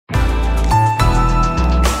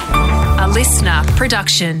listener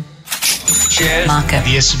production. Shares, Market,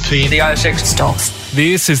 the S&P, the ASX, stocks.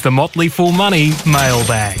 This is the Motley Fool Money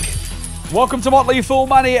Mailbag. Welcome to Motley Fool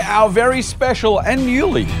Money, our very special and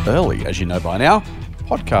newly early, as you know by now,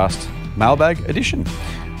 podcast Mailbag edition.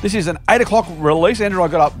 This is an 8 o'clock release. Andrew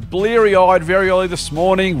and I got up bleary-eyed very early this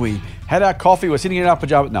morning. We had our coffee. We're sitting in our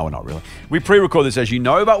pajamas. No, we're not really. We pre-record this, as you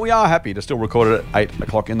know, but we are happy to still record it at 8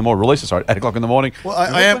 o'clock in the morning. Release it, sorry, 8 o'clock in the morning. Well,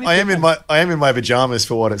 I am in my pajamas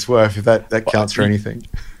for what it's worth, if that counts for anything.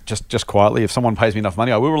 Just quietly, if someone pays me enough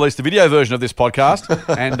money, I will release the video version of this podcast,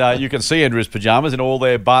 and you can see Andrew's pajamas in all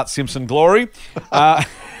their Bart Simpson glory. I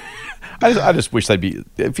just wish they'd be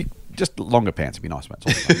just longer pants. Would be nice,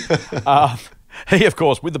 mate. He, of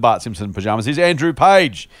course, with the Bart Simpson pajamas, is Andrew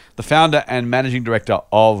Page, the founder and managing director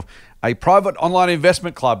of a private online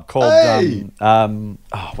investment club called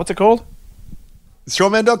what's it called?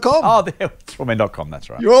 Strawman.com. Oh, strawman.com, that's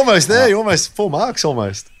right. You're almost there. You're almost full marks,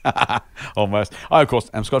 almost. Almost. I, of course,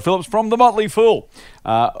 am Scott Phillips from The Motley Fool.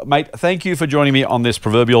 Mate, thank you for joining me on this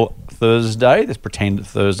proverbial Thursday, this pretend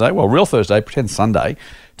Thursday, well, real Thursday, pretend Sunday,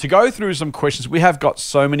 to go through some questions. We have got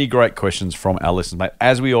so many great questions from our listeners, mate,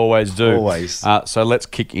 as we always do. Always. So let's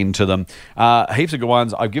kick into them. Heaps of good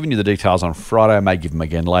ones. I've given you the details on Friday. I may give them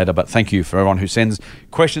again later, but thank you for everyone who sends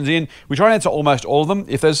questions in. We try and answer almost all of them.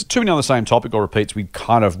 If there's too many on the same topic or repeats, we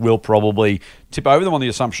kind of will probably tip over them on the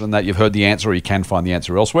assumption that you've heard the answer or you can find the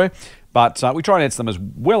answer elsewhere. But we try and answer them as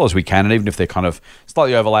well as we can, and even if they're kind of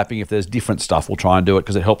slightly overlapping, if there's different stuff, we'll try and do it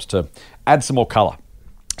because it helps to add some more colour.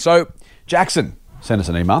 So Jackson sent us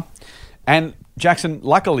an email. And Jackson,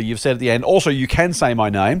 luckily, you've said at the end, also you can say my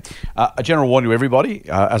name. A general warning to everybody,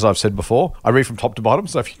 as I've said before, I read from top to bottom,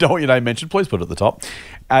 so if you don't want your name mentioned, please put it at the top.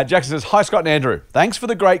 Jackson says, "Hi, Scott and Andrew. Thanks for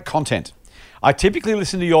the great content. I typically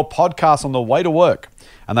listen to your podcast on the way to work,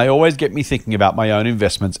 and they always get me thinking about my own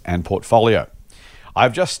investments and portfolio.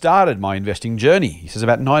 I've just started my investing journey," he says,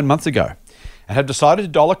 "about 9 months ago, and have decided to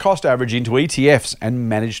dollar cost average into ETFs and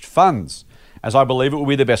managed funds, as I believe it will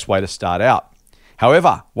be the best way to start out.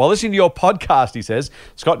 However, while listening to your podcast," he says,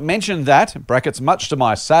 "Scott mentioned that, brackets, much to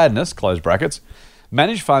my sadness, close brackets,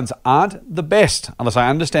 managed funds aren't the best unless I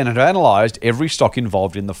understand and have analysed every stock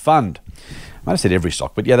involved in the fund." I might have said every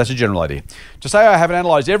stock, but yeah, that's a general idea. "To say I haven't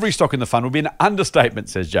analysed every stock in the fund would be an understatement,"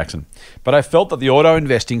 says Jackson. "But I felt that the auto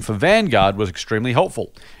investing for Vanguard was extremely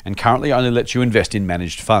helpful and currently only lets you invest in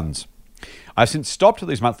managed funds. I've since stopped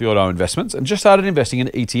these monthly auto investments and just started investing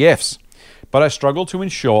in ETFs. But I struggle to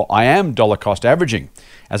ensure I am dollar cost averaging,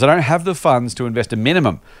 as I don't have the funds to invest a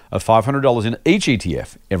minimum of $500 in each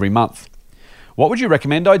ETF every month. What would you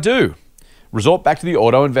recommend I do? Resort back to the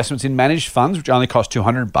auto investments in managed funds, which only cost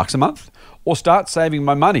 $200 a month, or start saving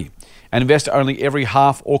my money and invest only every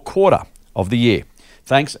half or quarter of the year?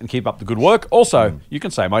 Thanks and keep up the good work. Also, you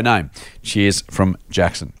can say my name. Cheers," from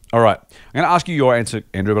Jackson. All right, I'm going to ask you your answer,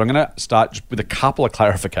 Andrew, but I'm going to start just with a couple of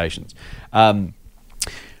clarifications.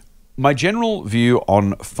 My general view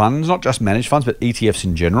on funds, not just managed funds, but ETFs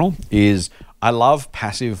in general, is I love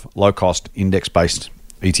passive, low-cost, index-based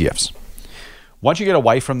ETFs. Once you get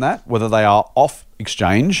away from that, whether they are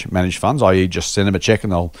off-exchange managed funds, i.e. just send them a check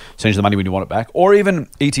and they'll send you the money when you want it back, or even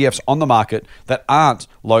ETFs on the market that aren't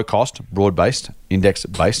low-cost, broad-based,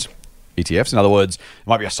 index-based ETFs. In other words, it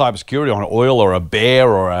might be a cybersecurity on oil or a bear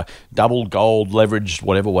or a double gold leveraged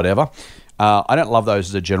whatever. I don't love those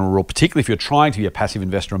as a general rule, particularly if you're trying to be a passive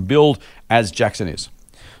investor and build as Jackson is.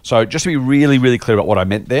 So just to be really, really clear about what I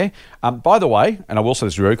meant there. By the way, and I will say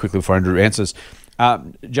this very quickly before Andrew answers,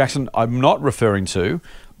 Jackson, I'm not referring to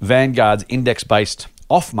Vanguard's index-based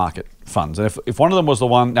off-market funds. And if one of them was the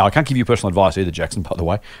one, now I can't give you personal advice either, Jackson, by the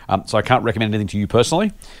way, so I can't recommend anything to you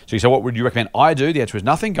personally. So you say, what would you recommend I do? The answer is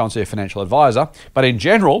nothing. Go and see a financial advisor. But in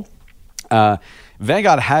general,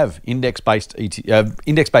 Vanguard have index-based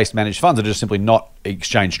managed funds that are just simply not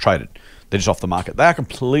exchange traded. They're just off the market. They are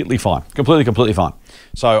completely fine. Completely fine.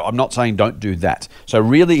 So I'm not saying don't do that. So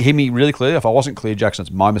really, hear me really clearly. If I wasn't clear, Jackson,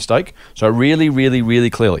 it's my mistake. So really, really,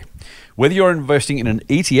 really clearly. Whether you're investing in an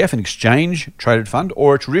ETF, an exchange traded fund,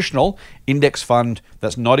 or a traditional index fund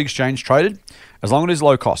that's not exchange traded, as long as it is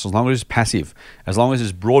low cost, as long as it is passive, as long as it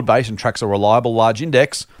is broad-based and tracks a reliable large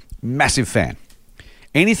index, massive fan.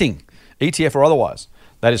 Anything, ETF or otherwise,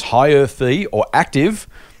 that is higher fee or active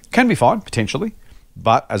can be fine, potentially.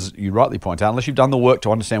 But as you rightly point out, unless you've done the work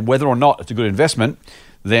to understand whether or not it's a good investment,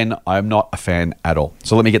 then I'm not a fan at all.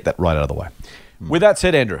 So let me get that right out of the way. With that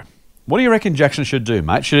said, Andrew, what do you reckon Jackson should do,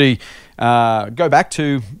 mate? Should he go back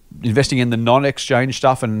to investing in the non-exchange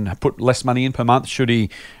stuff and put less money in per month? Should he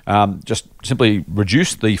just simply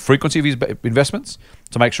reduce the frequency of his investments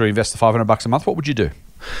to make sure he invests the $500 a month? What would you do?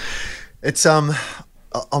 It's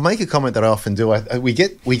I'll make a comment that I often do. We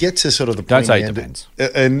get to sort of the Don't pointy say it end, depends.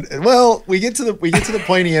 and well, we get to the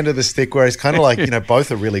pointy end of the stick where it's kind of like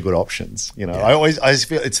both are really good options. I always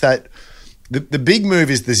feel it's that the big move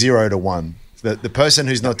is the 0 to 1. The person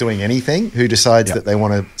who's not doing anything, who decides that they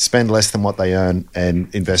want to spend less than what they earn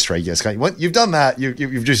and invest regularly. You've done that.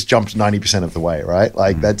 You've just jumped 90% of the way, right?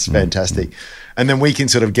 Like that's fantastic. And then we can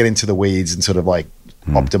sort of get into the weeds and sort of like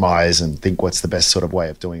optimize and think what's the best sort of way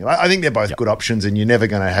of doing it. I think they're both good options, and you're never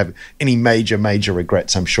going to have any major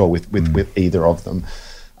regrets, I'm sure, with either of them.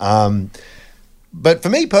 But for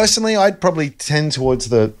me personally, I'd probably tend towards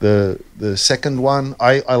the second one.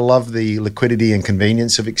 I love the liquidity and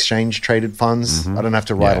convenience of exchange traded funds. I don't have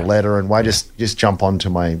to write a letter, and why just jump onto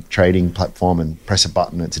my trading platform and press a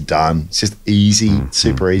button, it's done. It's just easy,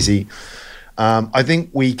 super easy. I think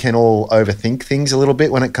we can all overthink things a little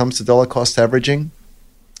bit when it comes to dollar cost averaging.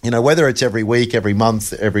 Whether it's every week, every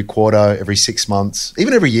month, every quarter, every 6 months,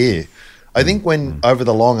 even every year. I think when over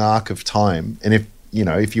the long arc of time, and if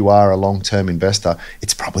you are a long-term investor,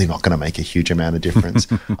 it's probably not going to make a huge amount of difference.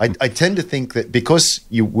 I tend to think that because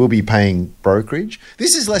you will be paying brokerage,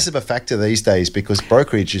 this is less of a factor these days because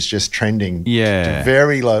brokerage is just trending to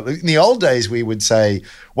very low. In the old days, we would say,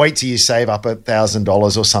 wait till you save up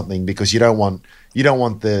 $1,000 or something because you don't want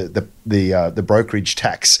the brokerage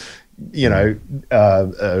tax. Reducing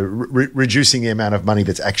the amount of money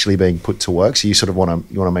that's actually being put to work. So you sort of want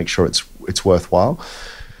to make sure it's worthwhile.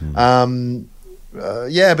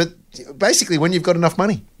 But basically, when you've got enough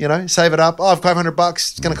money, save it up. Oh, I've $500.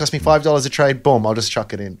 It's going to cost me $5 a trade. Boom, I'll just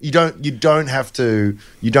chuck it in. You don't have to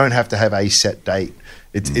have a set date.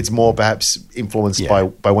 It's more perhaps influenced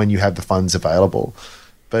by when you have the funds available.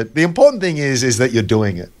 But the important thing is that you're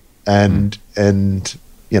doing it, and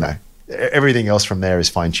everything else from there is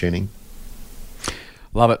fine tuning.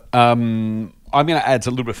 Love it. I'm going to add a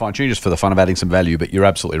little bit of fine tuning just for the fun of adding some value, but you're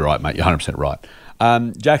absolutely right, mate. You're 100% right.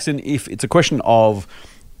 Jackson, if it's a question of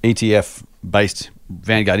ETF-based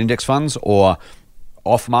Vanguard index funds or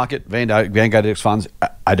off-market Vanguard index funds,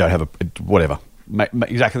 I don't have whatever.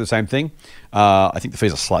 Exactly the same thing. I think the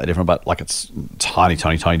fees are slightly different, but like it's tiny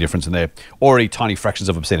difference in there. Already tiny fractions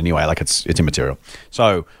of a percent anyway. Like it's immaterial.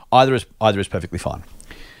 So either is perfectly fine.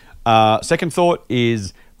 Second thought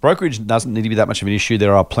is brokerage doesn't need to be that much of an issue.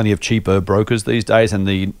 There are plenty of cheaper brokers these days, and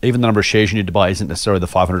even the number of shares you need to buy isn't necessarily the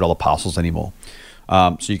 $500 parcels anymore.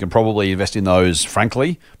 So you can probably invest in those,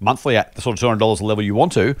 frankly, monthly at the sort of $200 level you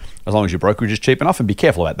want to, as long as your brokerage is cheap enough, and be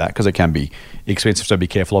careful about that because it can be expensive, so be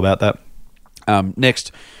careful about that.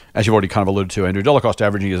 Next, as you've already kind of alluded to, Andrew, dollar cost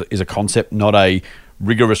averaging is a concept, not a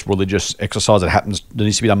rigorous religious exercise that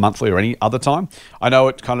needs to be done monthly or any other time. I know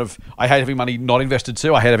it I hate having money not invested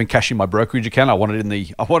too. I hate having cash in my brokerage account. I want it in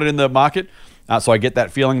the market. So I get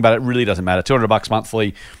that feeling, but it really doesn't matter. $200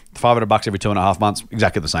 monthly, $500 every 2.5 months,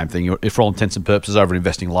 exactly the same thing. For all intents and purposes, over an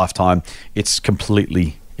investing lifetime, it's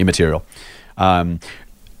completely immaterial.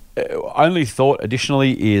 Only thought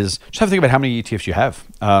additionally is just have a think about how many ETFs you have.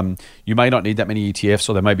 You may not need that many ETFs,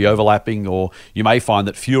 or they may be overlapping, or you may find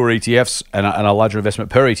that fewer ETFs and a larger investment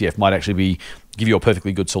per ETF might actually give you a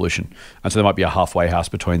perfectly good solution. And so there might be a halfway house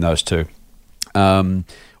between those two.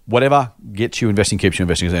 Whatever gets you investing, keeps you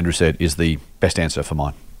investing, as Andrew said, is the best answer for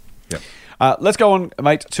mine. Yep. Let's go on,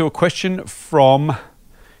 mate, to a question from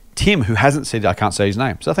Tim, who hasn't said, I can't say his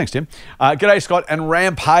name. So thanks, Tim. G'day, Scott and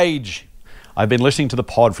Rampage. I've been listening to the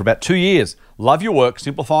pod for about 2 years. Love your work,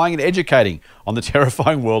 simplifying and educating on the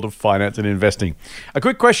terrifying world of finance and investing. A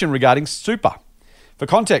quick question regarding super. For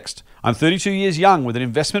context, I'm 32 years young with an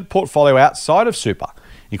investment portfolio outside of super,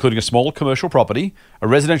 including a small commercial property, a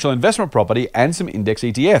residential investment property, and some index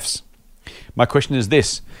ETFs. My question is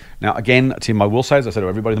this. Now, again, Tim, I will say, as I said to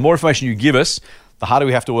everybody, the more information you give us, the harder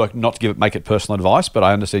we have to work not to make it personal advice, but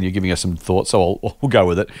I understand you're giving us some thoughts, so we'll go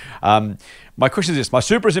with it. My question is this. My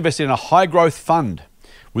super is invested in a high-growth fund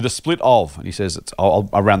with a split of, and he says, I'll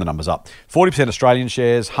round the numbers up, 40% Australian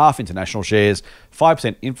shares, half international shares,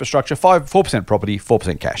 5% infrastructure, 4% property,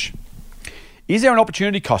 4% cash. Is there an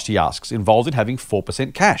opportunity cost, he asks, involved in having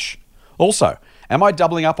 4% cash? Also, am I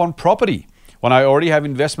doubling up on property when I already have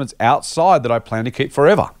investments outside that I plan to keep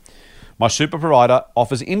forever? My super provider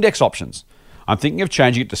offers index options. I'm thinking of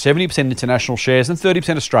changing it to 70% international shares and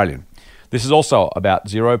 30% Australian. This is also about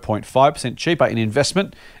 0.5% cheaper in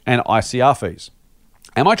investment and ICR fees.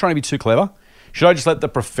 Am I trying to be too clever? Should I just let the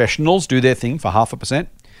professionals do their thing for 0.5%?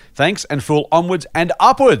 Thanks, and fool onwards and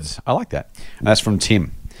upwards. I like that. And that's from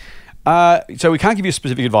Tim. So we can't give you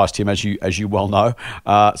specific advice, Tim, as you well know.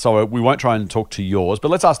 So we won't try and talk to yours,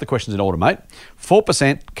 but let's ask the questions in order, mate.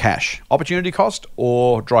 4% cash, opportunity cost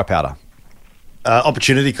or dry powder?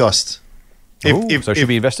 Opportunity cost. So should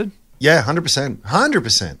be invested? Yeah, 100%.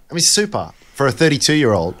 100%. I mean, super. For a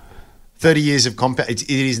 32-year-old, 30 years of compound, it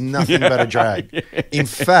is nothing but a drag. In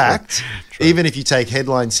fact, even if you take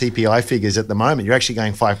headline CPI figures at the moment, you're actually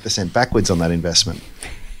going 5% backwards on that investment.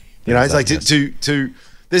 You know, it's like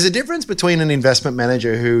there's a difference between an investment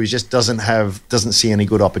manager who just doesn't see any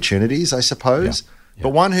good opportunities, I suppose. Yeah. But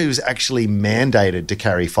one who's actually mandated to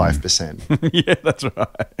carry 5%. Yeah, that's right.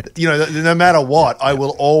 You know, no matter what, I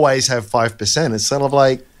will always have 5%. It's sort of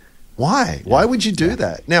like, why? Why would you do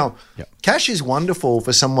that? Now, cash is wonderful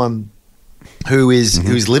for someone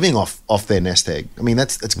who's living off their nest egg. I mean,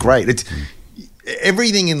 that's great. It's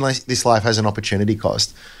everything in this life has an opportunity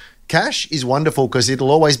cost. Cash is wonderful because it'll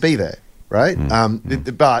always be there, right?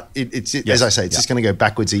 But it's as I say, it's just going to go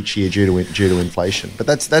backwards each year due to inflation. But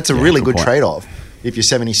that's a really good trade-off if you're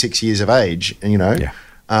 76 years of age, and you know,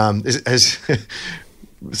 as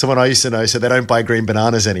someone I used to know, so they don't buy green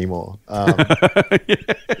bananas anymore,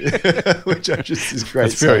 which I just is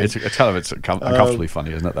great. It's uncomfortably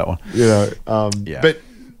funny, isn't it, that one? You know,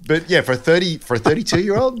 but yeah, for a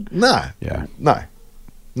 32-year-old, no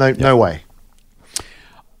way.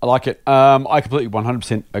 I like it. I completely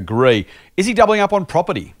 100% agree. Is he doubling up on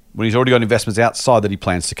property when he's already got investments outside that he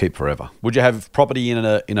plans to keep forever? Would you have property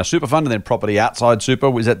in a super fund and then property outside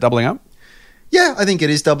super? Is that doubling up? Yeah, I think it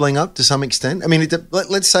is doubling up to some extent. I mean,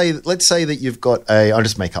 let's say that you've got I'll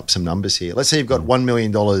just make up some numbers here. Let's say you've got $1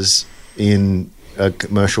 million in a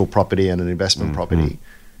commercial property and an investment property,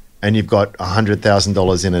 and you've got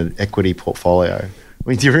 $100,000 in an equity portfolio. I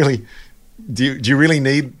mean, do you really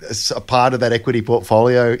need a part of that equity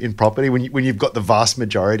portfolio in property when you've got the vast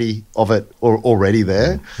majority of it already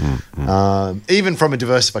there? Even from a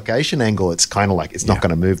diversification angle, it's kind of like it's not going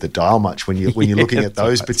to move the dial much when you're looking at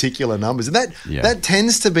those particular numbers, and that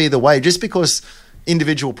tends to be the way. Just because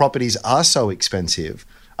individual properties are so expensive,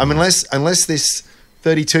 I mean, unless this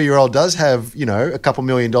 32-year-old does have a couple $1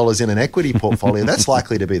 million in an equity portfolio, that's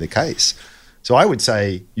likely to be the case. So I would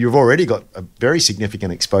say you've already got a very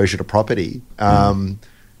significant exposure to property.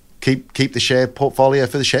 Keep the share portfolio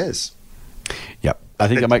for the shares. Yep, I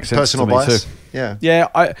think that makes sense. Personal to me bias. Too. Yeah.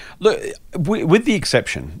 I look with the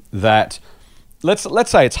exception that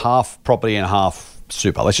let's say it's half property and half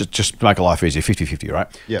super. Let's just make a life easier, 50-50, right?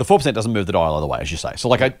 Yep. The 4% doesn't move the dial either way, as you say. So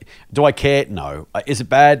like, do I care? No. Is it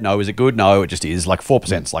bad? No. Is it good? No. It just is. Like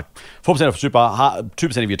 4%. It's like 4% of super,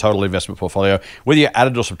 2% of your total investment portfolio. Whether you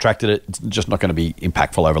added or subtracted it, it's just not going to be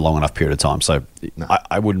impactful over a long enough period of time. So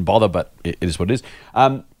I wouldn't bother, but it is what it is.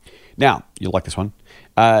 Now, you'll like this one.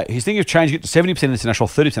 He's thinking of changing it to 70% international,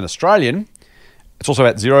 30% Australian. It's also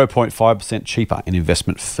about 0.5% cheaper in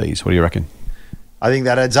investment fees. What do you reckon? I think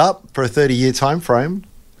that adds up for a 30-year time frame.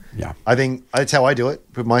 Yeah. I think that's how I do it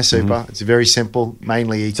with my super. It's very simple,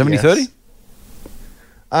 mainly ETFs.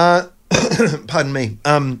 70-30? Pardon me.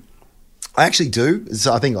 I actually do.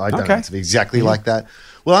 I think I don't have to be exactly like that.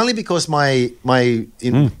 Well, only because my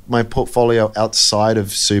portfolio outside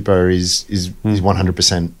of super is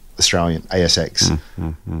 100% Australian, ASX.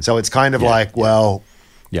 So it's kind of like, well...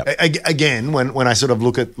 Yeah. Again, when I sort of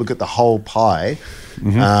look at the whole pie,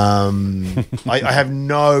 I have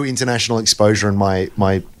no international exposure in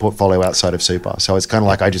my portfolio outside of super. So it's kind of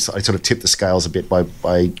like I sort of tip the scales a bit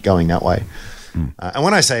by going that way. And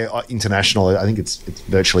when I say international, I think it's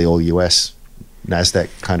virtually all US,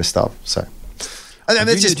 NASDAQ kind of stuff. So and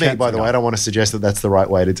that's just me, by the way. I don't want to suggest that that's the right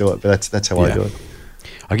way to do it, but that's how I do it.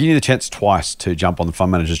 I'll give you the chance twice to jump on the fund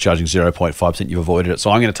managers charging 0.5%. You've avoided it.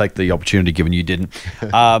 So I'm going to take the opportunity given you didn't.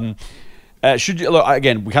 Should you, look,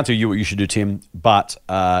 again, we can't tell you what you should do, Tim, but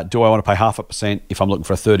do I want to pay 0.5% if I'm looking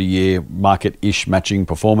for a 30-year market-ish matching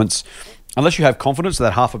performance? Unless you have confidence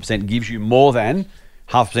that 0.5% gives you more than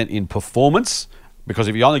 0.5% in performance, because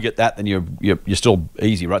if you only get that, then you're still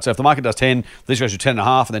easy, right? So if the market does 10, this goes to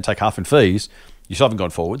 10.5 and then take half in fees, you still haven't gone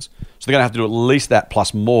forwards. So they're going to have to do at least that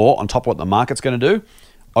plus more on top of what the market's going to do.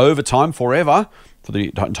 Over time, forever, for the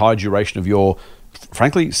entire duration of your,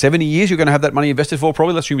 frankly, 70 years, you're going to have that money invested for.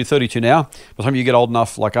 Probably, let's assume you're 32 now. By the time you get old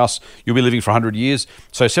enough, like us, you'll be living for 100 years.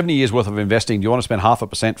 So 70 years worth of investing. Do you want to spend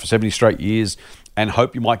 0.5% for 70 straight years and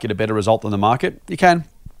hope you might get a better result than the market? You can.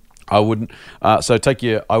 I wouldn't. I would take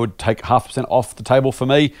 0.5% off the table for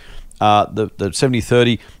me. The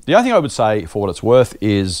 70-30. The only thing I would say, for what it's worth,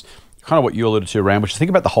 is kind of what you alluded to around, which is think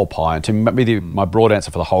about the whole pie. And to me, my broad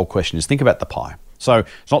answer for the whole question is think about the pie. So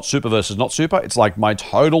it's not super versus not super. It's like my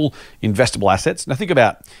total investable assets. Now think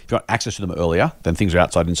about if you want access to them earlier, then things are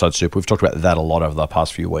inside super. We've talked about that a lot over the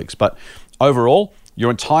past few weeks. But overall,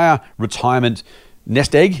 your entire retirement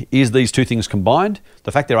nest egg is these two things combined.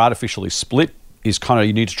 The fact they're artificially split is kind of,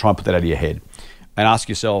 you need to try and put that out of your head and ask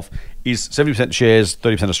yourself, is 70% shares,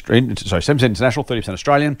 30% Australian, 70% international, 30%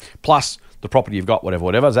 Australian, plus the property you've got,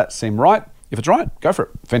 whatever. Does that seem right? If it's right, go for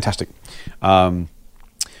it. Fantastic.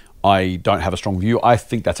 I don't have a strong view. I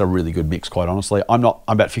think that's a really good mix, quite honestly. I'm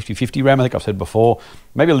about 50-50 RAM, I think I've said before.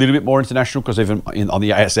 Maybe a little bit more international, because even on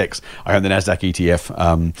the ASX, I own the NASDAQ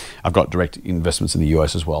ETF. I've got direct investments in the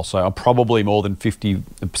US as well. So I'm probably more than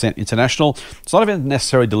 50% international. It's not even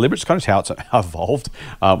necessarily deliberate. It's kind of how it's evolved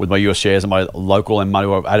with my US shares and my local and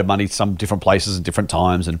money. I've added money to some different places at different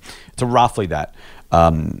times. And it's roughly that.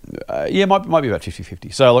 It might be about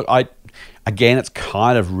 50-50. So look, again, it's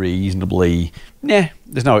kind of reasonably,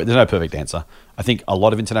 there's no perfect answer. I think a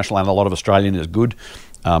lot of international and a lot of Australian is good.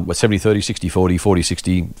 With 70-30,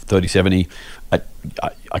 60-40, 40-60,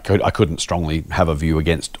 30-70, I couldn't strongly have a view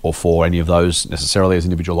against or for any of those necessarily as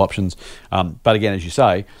individual options. But again, as you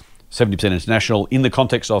say, 70% international in the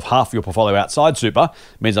context of half your portfolio outside super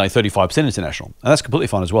means only 35% international. And that's completely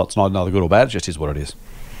fine as well. It's not another good or bad. It just is what it is.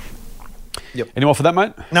 Yep. Any more for that,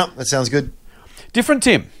 mate? No, that sounds good. Different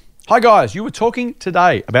Tim. Hi guys, you were talking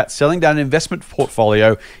today about selling down an investment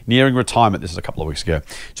portfolio nearing retirement, this is a couple of weeks ago,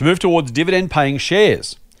 to move towards dividend paying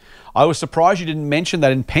shares. I was surprised you didn't mention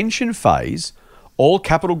that in pension phase, all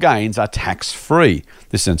capital gains are tax free.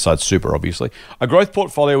 This is inside super, obviously. A growth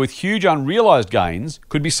portfolio with huge unrealized gains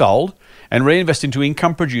could be sold and reinvest into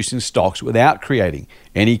income producing stocks without creating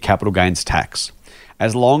any capital gains tax,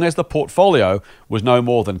 as long as the portfolio was no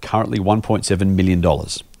more than currently $1.7 million.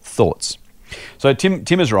 Thoughts? So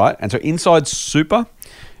Tim is right. And so inside super,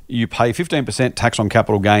 you pay 15% tax on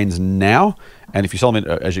capital gains now. And if you sell them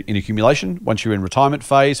in accumulation, once you're in retirement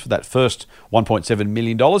phase for that first $1.7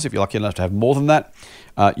 million, if you're lucky enough to have more than that,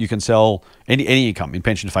 you can sell any income in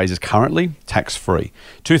pension phases currently tax-free.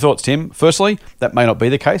 Two thoughts, Tim. Firstly, that may not be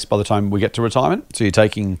the case by the time we get to retirement. So you're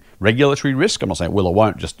taking regulatory risk. I'm not saying it will or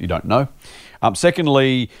won't, just you don't know.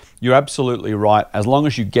 Secondly, you're absolutely right. As long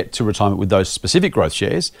as you get to retirement with those specific growth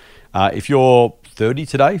shares, if you're 30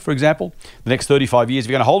 today, for example, the next 35 years, if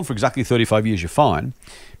you're going to hold them for exactly 35 years, you're fine.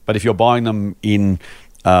 But if you're buying them in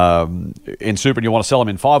super and you want to sell them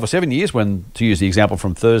in 5 or 7 years, when, to use the example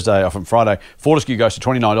from Thursday or from Friday, Fortescue goes to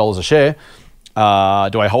 $29 a share,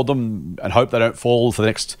 do I hold them and hope they don't fall for the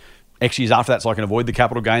next X years after that so I can avoid the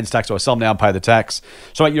capital gains tax? Do I sell them now and pay the tax?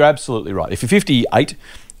 So you're absolutely right. If you're 58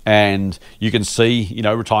 and you can see,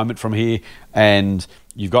 retirement from here, and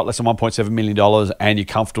you've got less than $1.7 million and you're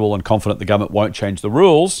comfortable and confident the government won't change the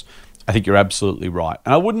rules, I think you're absolutely right.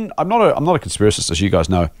 And I'm not a conspiracist, as you guys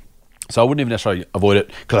know. So I wouldn't even necessarily avoid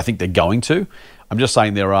it because I think they're going to. I'm just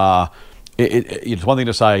saying it's one thing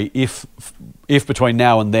to say if between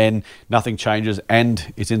now and then nothing changes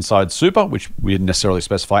and it's inside super, which we didn't necessarily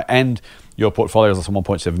specify, and your portfolio is less than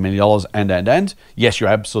 $1.7 million and yes, you're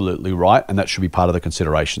absolutely right, and that should be part of the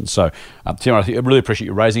consideration. So, Tim, I really appreciate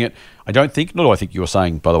you raising it. Nor do I think you were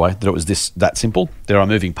saying, by the way, that it was that simple. There are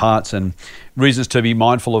moving parts and reasons to be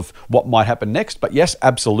mindful of what might happen next. But yes,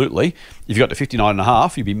 absolutely. If you got to 59 and a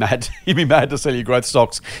half, you'd be mad. You'd be mad to sell your growth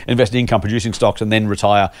stocks, invest in income producing stocks, and then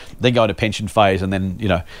retire, then go into pension phase, and then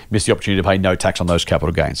miss the opportunity to pay no tax on those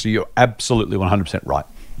capital gains. So you're absolutely 100% right.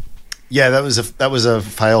 Yeah, that was a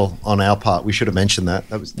fail on our part. We should have mentioned that.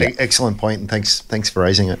 That was an excellent point, and thanks for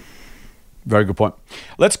raising it. Very good point.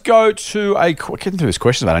 Let's go to getting through this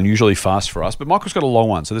question about unusually fast for us, but Michael's got a long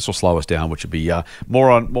one, so this will slow us down, which would be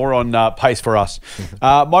more on pace for us.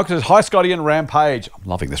 Michael says, "Hi Scotty and Rampage." I'm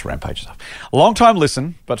loving this Rampage stuff. Long time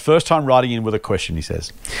listen, but first time writing in with a question. He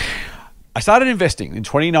says, "I started investing in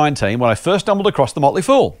 2019 when I first stumbled across the Motley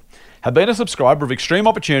Fool. Have been a subscriber of Extreme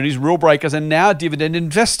Opportunities, Rule Breakers, and now Dividend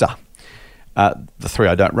Investor." The three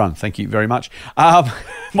I don't run. Thank you very much.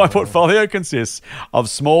 My portfolio consists of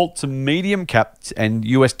small to medium cap and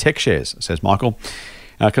US tech shares, says Michael.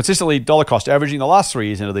 Consistently dollar cost averaging the last 3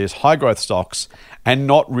 years into these high growth stocks and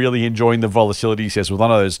not really enjoying the volatility, he says, with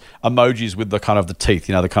one of those emojis with the kind of the teeth,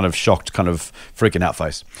 the kind of shocked, kind of freaking out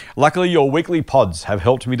face. Luckily, your weekly pods have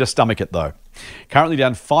helped me to stomach it though. Currently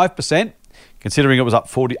down 5%, considering it was up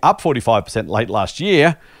 45% late last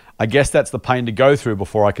year. I guess that's the pain to go through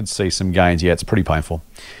before I could see some gains. Yeah, it's pretty painful.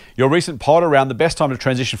 Your recent pod around the best time to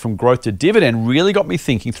transition from growth to dividend really got me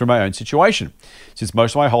thinking through my own situation, since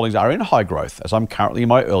most of my holdings are in high growth, as I'm currently in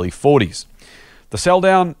my early 40s. The sell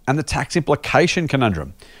down and the tax implication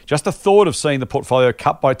conundrum. Just the thought of seeing the portfolio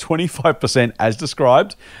cut by 25% as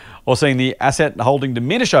described, or seeing the asset holding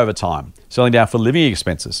diminish over time, selling down for living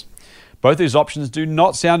expenses. Both these options do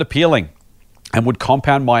not sound appealing and would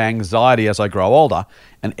compound my anxiety as I grow older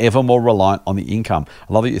and ever more reliant on the income.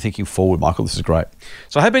 I love that you're thinking forward, Michael. This is great.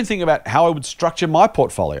 So I have been thinking about how I would structure my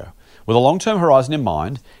portfolio with a long-term horizon in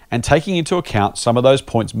mind and taking into account some of those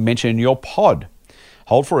points mentioned in your pod.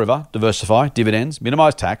 Hold forever, diversify, dividends,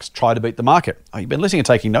 minimize tax, try to beat the market. Oh, you've been listening and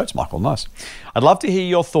taking notes, Michael. Nice. I'd love to hear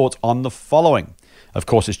your thoughts on the following. Of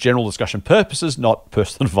course, it's general discussion purposes, not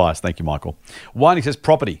personal advice. Thank you, Michael. 1, he says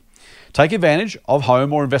property. Take advantage of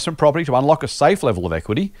home or investment property to unlock a safe level of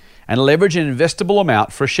equity and leverage an investable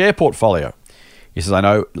amount for a share portfolio. He says, I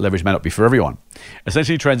know leverage may not be for everyone.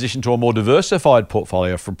 Essentially transition to a more diversified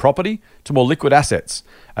portfolio from property to more liquid assets,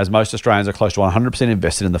 as most Australians are close to 100%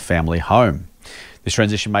 invested in the family home. This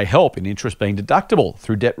transition may help in interest being deductible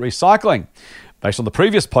through debt recycling. Based on the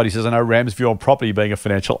previous pod, he says, I know Ram's view on property being a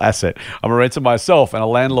financial asset. I'm a renter myself and a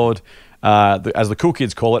landlord, as the cool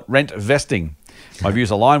kids call it, rent vesting. My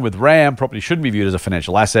views align with Ram. Property shouldn't be viewed as a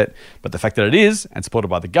financial asset, but the fact that it is, and supported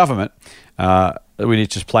by the government, we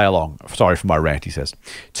need to just play along. Sorry for my rant, he says.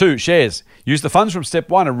 2, shares. Use the funds from step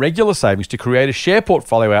 1 and regular savings to create a share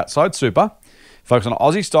portfolio outside super. Focus on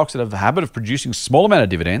Aussie stocks that have the habit of producing small amount of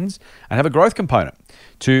dividends and have a growth component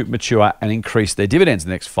to mature and increase their dividends in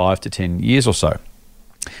the next 5 to 10 years or so.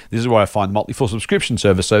 This is why I find the Motley Fool subscription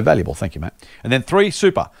service so valuable. Thank you, Matt. And then 3,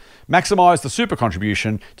 super. Maximize the super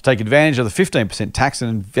contribution to take advantage of the 15% tax and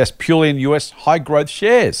invest purely in US high growth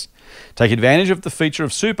shares. Take advantage of the feature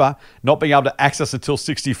of super not being able to access until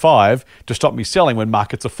 65 to stop me selling when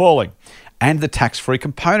markets are falling. And the tax-free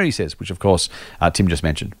component, he says, which of course Tim just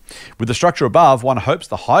mentioned. With the structure above, one hopes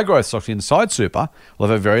the high-growth stocks inside super will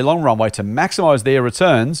have a very long runway to maximise their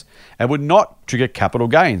returns and would not trigger capital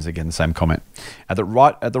gains. Again, the same comment. At the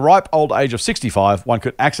ripe old age of 65, one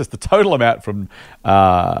could access the total amount from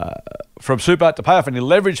super to pay off any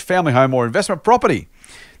leveraged family home or investment property.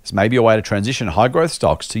 This may be a way to transition high-growth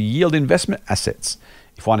stocks to yield investment assets.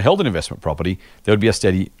 If one held an investment property, there would be a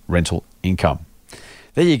steady rental income.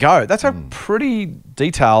 There you go. That's a pretty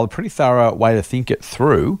detailed, pretty thorough way to think it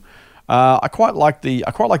through. I quite like the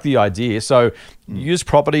idea. So use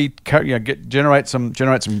property, generate some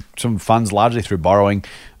funds largely through borrowing,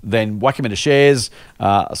 then whack them into shares,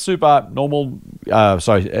 super, normal,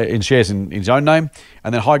 in shares in his own name,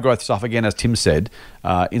 and then high growth stuff again, as Tim said,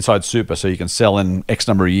 inside super, so you can sell in X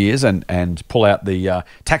number of years and pull out the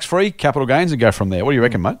tax free capital gains and go from there. What do you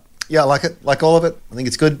reckon, mate? Yeah, I like it. Like all of it. I think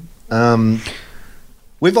it's good.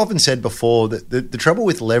 We've often said before that the trouble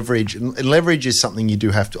with leverage, and leverage is something you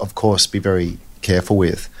do have to, of course, be very careful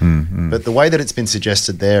with. But the way that it's been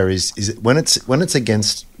suggested there is when it's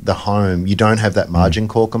against the home, you don't have that margin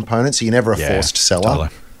call component, so you're never a forced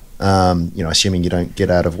seller. Totally. Assuming you don't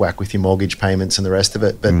get out of whack with your mortgage payments and the rest of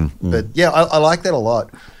it. But yeah, I like that a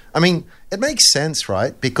lot. I mean, it makes sense,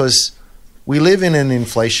 right? Because we live in an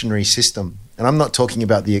inflationary system, and I'm not talking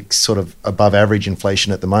about the sort of above average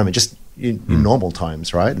inflation at the moment, just in normal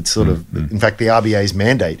times, right? It's sort of, in fact, the RBA's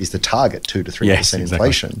mandate is to target 2 to 3%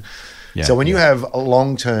 inflation. Yeah, so when you have a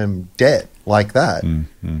long-term debt like that,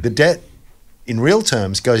 the debt in real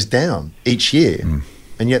terms goes down each year.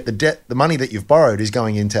 And yet the money that you've borrowed is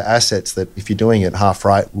going into assets that, if you're doing it half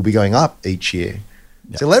right, will be going up each year.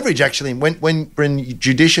 Yeah. So leverage actually, when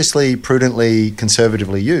judiciously, prudently,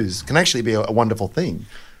 conservatively used, can actually be a wonderful thing.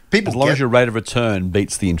 As long as your rate of return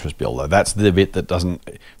beats the interest bill, though. That's the bit that doesn't...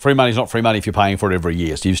 Free money is not free money if you're paying for it every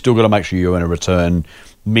year. So you've still got to make sure you earn a return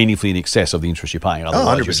meaningfully in excess of the interest you're paying.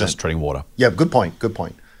 Otherwise, 100%. You're just treading water. Yeah, good point.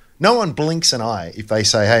 No one blinks an eye if they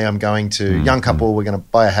say, hey, I'm going to... Young couple, we're going to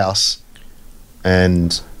buy a house and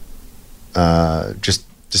just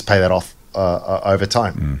pay that off over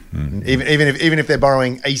time. Even if they're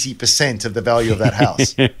borrowing 80% of the value of that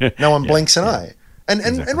house. No one blinks an eye.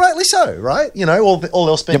 And rightly so, right? All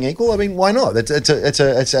else being equal. I mean, why not?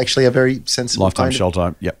 It's actually a very sensible lifetime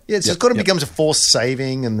shelter. Yeah, it's kind of becomes a forced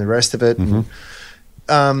saving and the rest of it.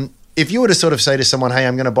 And, if you were to sort of say to someone, "Hey,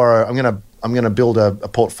 I'm going to build a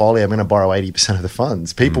portfolio. I'm going to borrow 80% of the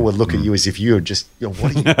funds," people would look at you as if you're just,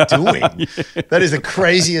 what are you doing? That is the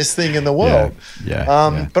craziest thing in the world.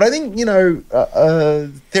 But I think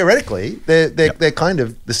theoretically they're kind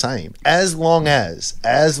of the same, as long as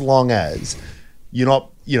you're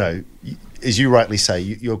not, as you rightly say,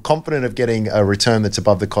 you're confident of getting a return that's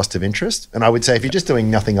above the cost of interest. And I would say if you're just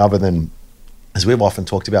doing nothing other than, as we've often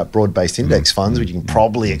talked about, broad-based index funds, which you can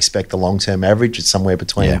probably expect the long-term average is somewhere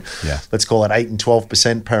between, let's call it 8 and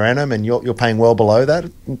 12% per annum, and you're paying well below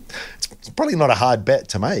that. It's probably not a hard bet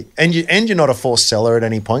to make, and you're not a forced seller at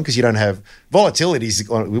any point because you don't have volatility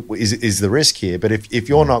is the risk here. But if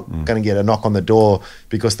you're not going to get a knock on the door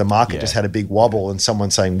because the market just had a big wobble and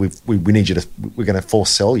someone's saying we need you to, we're going to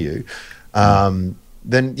force sell you, then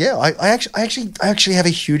I actually have a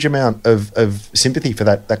huge amount of sympathy for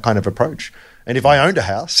that kind of approach. And if I owned a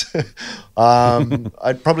house,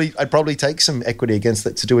 I'd probably take some equity against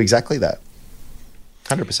it to do exactly that.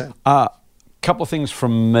 100%. Couple of things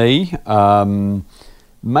from me.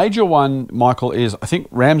 Major one, Michael, is I think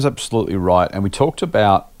Ram's absolutely right. And we talked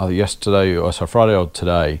about Friday or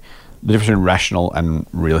today, the difference between rational and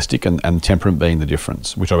realistic and temperament being the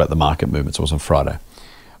difference. We talked about the market movements. It was on Friday.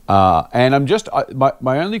 And I'm just,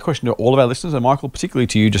 my only question to all of our listeners, and Michael, particularly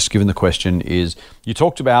to you, just given the question, is you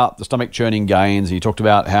talked about the stomach churning gains, and you talked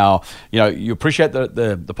about how, you appreciate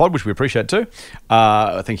the pod, which we appreciate too.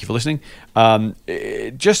 Thank you for listening.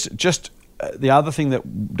 The other thing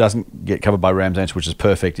that doesn't get covered by Ram's answer, which is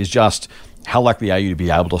perfect, is just how likely are you to be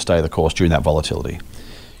able to stay the course during that volatility?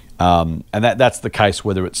 And that's the case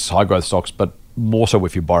whether it's high growth stocks, but more so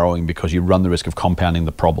if you're borrowing, because you run the risk of compounding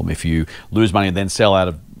the problem. If you lose money and then sell out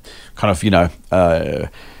of kind of,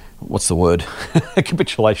 what's the word?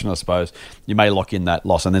 Capitulation, I suppose. You may lock in that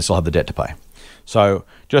loss and then still have the debt to pay. So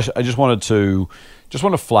I just want to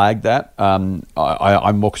flag that. I'm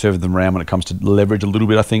more conservative than Ram when it comes to leverage a little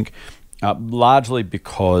bit, I think. Largely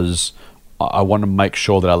because I want to make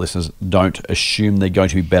sure that our listeners don't assume they're going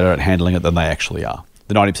to be better at handling it than they actually are.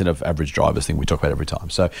 The 90% of average drivers thing we talk about every time.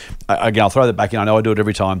 So again, I'll throw that back in. I know I do it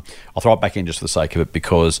every time. I'll throw it back in just for the sake of it,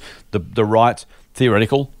 because the right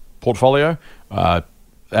theoretical portfolio, and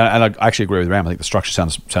I actually agree with Ram. I think the structure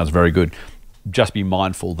sounds very good. Just be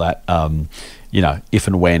mindful that if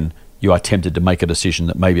and when you are tempted to make a decision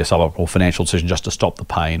that may be a suboptimal financial decision just to stop the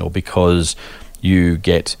pain, or because you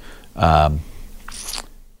get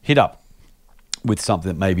hit up with something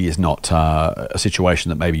that maybe is not a situation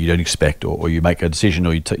that maybe you don't expect, or you make a decision,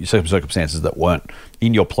 or you take circumstances that weren't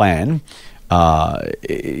in your plan.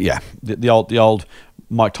 The old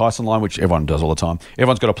Mike Tyson line, which everyone does all the time.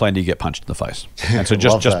 Everyone's got a plan to get punched in the face, and so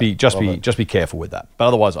just be careful with that. But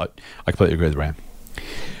otherwise, I completely agree with Ram.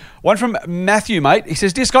 One from Matthew, mate. He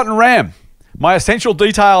says, "Dear Scott and Ram, my essential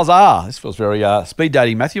details are..." This feels very speed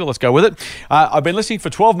dating, Matthew. Let's go with it. "I've been listening for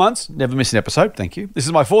 12 months. Never miss an episode. Thank you. This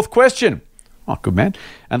is my 4th question." Oh, good man.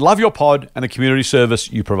 "And love your pod and the community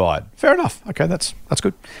service you provide." Fair enough. Okay, that's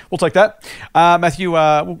good. We'll take that. Matthew,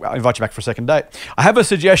 I'll invite you back for a second date. "I have a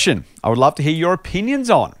suggestion I would love to hear your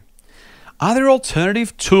opinions on. Are there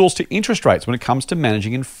alternative tools to interest rates when it comes to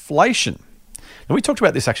managing inflation?" And we talked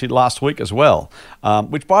about this actually last week as well,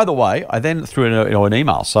 which, by the way, I then threw in an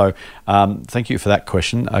email. So thank you for that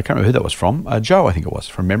question. I can't remember who that was from. Joe, I think it was,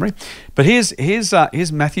 from memory. But here's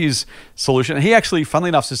Matthew's solution. He actually, funnily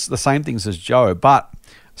enough, says the same things as Joe, but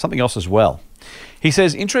something else as well. He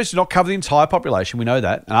says, "Interest do not cover the entire population. We know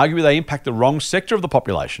that. And arguably they impact the wrong sector of the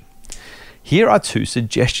population. Here are 2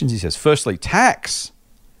 suggestions," he says. "Firstly, tax.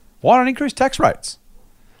 Why not increase tax rates?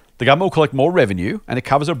 The government will collect more revenue and it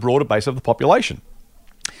covers a broader base of the population.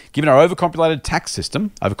 Given our overcomplicated tax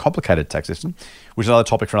system, which is another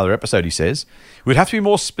topic for another episode," he says, "we'd have to be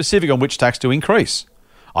more specific on which tax to increase.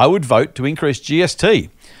 I would vote to increase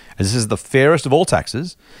GST, as this is the fairest of all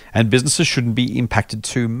taxes and businesses shouldn't be impacted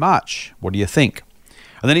too much. What do you think?"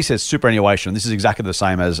 And then he says superannuation. This is exactly the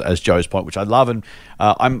same as Joe's point, which I love, and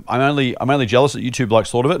I'm only jealous that you two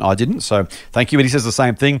blokes thought of it and I didn't. So thank you. But he says the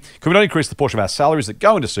same thing. "Could we not increase the portion of our salaries that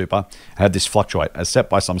go into super and have this fluctuate as set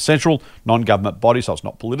by some central non-government body so it's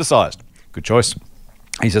not politicized?" Good choice.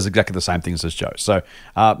 He says exactly the same things as Joe. So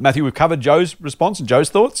Matthew, we've covered Joe's response and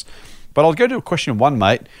Joe's thoughts, but I'll go to question 1,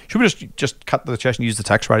 mate. Should we just cut the chest and use the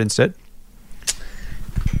tax rate instead?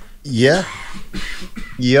 Yeah.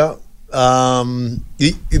 I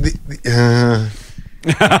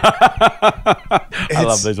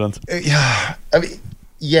love these ones. Yeah, I mean,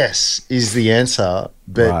 yes is the answer,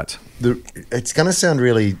 but right. It's going to sound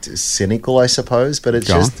really cynical, I suppose, but it's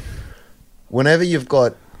just whenever you've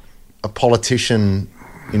got a politician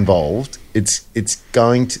involved, it's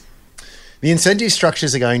going to, the incentive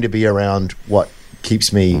structures are going to be around what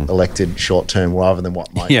keeps me elected short term rather than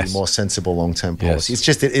what might be more sensible long term policy. It's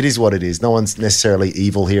just it is what it is. No one's necessarily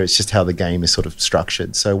evil here. It's just how the game is sort of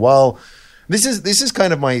structured. So while this is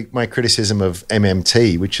kind of my criticism of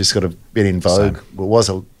MMT, which has sort of been in vogue, it was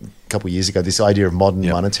a couple of years ago, this idea of modern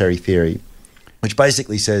monetary theory, which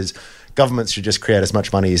basically says governments should just create as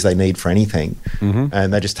much money as they need for anything,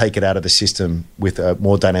 and they just take it out of the system with a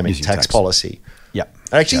more dynamic tax policy. Yeah,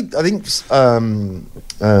 actually, I think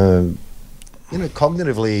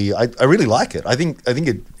cognitively, I really like it. I think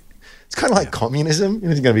it's kind of like communism.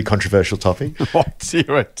 It's going to be a controversial topic. Oh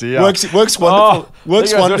dear. Works wonderful.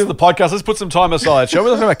 Works wonderful. The podcast. Let's put some time aside. Shall we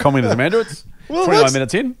talk about communism, Andrew? It's 29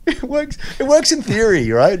 minutes in. It works in theory,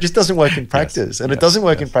 right? It just doesn't work in practice, and it doesn't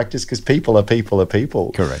work in practice because people are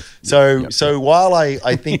people. Correct. So while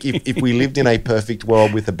I think if we lived in a perfect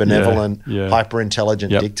world with a benevolent, hyper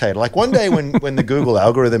intelligent dictator, like one day when the Google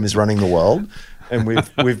algorithm is running the world, and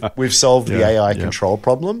we've solved the AI control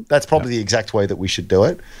problem, that's probably the exact way that we should do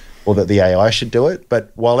it, or that the AI should do it.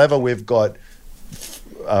 But while ever we've got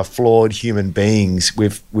flawed human beings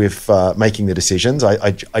with making the decisions.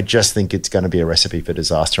 I just think it's going to be a recipe for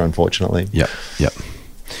disaster, unfortunately. Yep.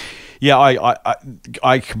 Yeah,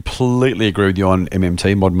 I completely agree with you on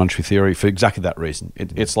MMT, modern monetary theory, for exactly that reason.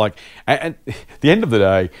 It's like, and at the end of the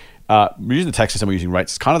day, we're using the tax system, we're using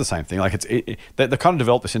rates. It's kind of the same thing. Like they kind of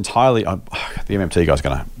developed this entirely. The MMT guy's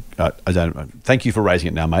going to. Thank you for raising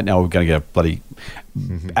it now, mate. Now we're going to get a bloody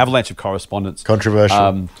avalanche of correspondence.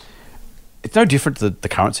 Controversial. It's no different to the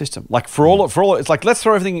current system. Like for all, it's like let's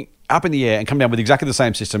throw everything up in the air and come down with exactly the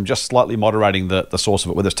same system, just slightly moderating the source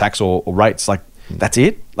of it, whether it's tax or rates. Like that's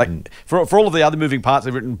it. Like for all of the other moving parts,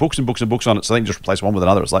 they've written books and books and books on it, so they can just replace one with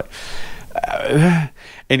another. It's like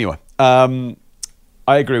anyway.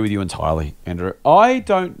 I agree with you entirely, Andrew. I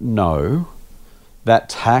don't know that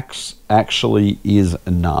tax actually is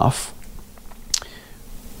enough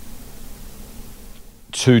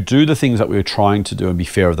to do the things that we were trying to do and be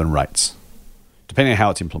fairer than rates, depending on how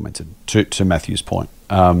it's implemented, to Matthew's point.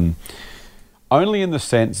 Only in the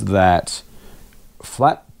sense that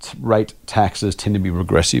flat rate taxes tend to be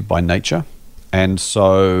regressive by nature. And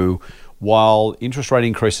so while interest rate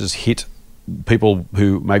increases hit people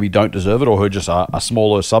who maybe don't deserve it or who are just a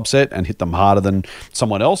smaller subset and hit them harder than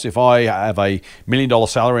someone else. If I have a $1 million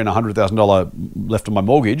salary and $100,000 left on my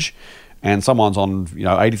mortgage and someone's on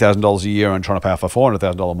 $80,000 a year and trying to pay off a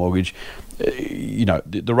 $400,000 mortgage,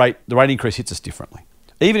 the rate increase hits us differently.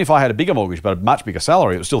 Even if I had a bigger mortgage but a much bigger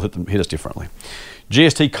salary, it would still hit us differently.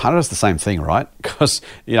 GST kind of does the same thing, right? Because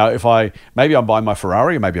if maybe I'm buying my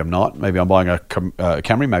Ferrari, maybe I'm not. Maybe I'm buying a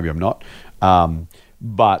Camry, maybe I'm not.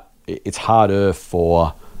 But it's harder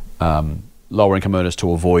for lower income earners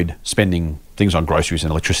to avoid spending things on groceries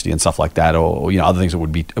and electricity and stuff like that, or other things that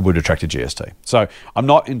would attract a GST. So I'm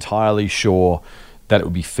not entirely sure that it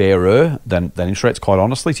would be fairer than interest rates, quite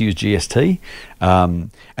honestly, to use GST.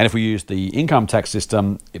 And if we use the income tax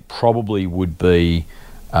system, it probably would be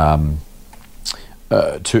you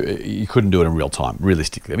couldn't do it in real time,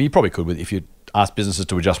 realistically. I mean, you probably could if you ask businesses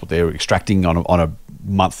to adjust what they're extracting on a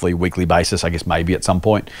monthly, weekly basis. I guess maybe at some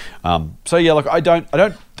point. So yeah, look, I don't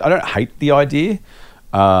hate the idea.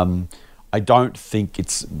 I don't think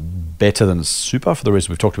it's better than super for the reasons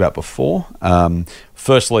we've talked about before.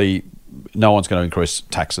 Firstly, no one's going to increase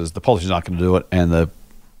taxes. The politicians aren't going to do it, and the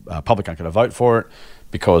public aren't going to vote for it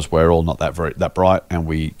because we're all not that bright, and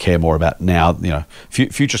we care more about now.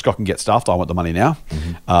 Future Scott can get stuffed. I want the money now.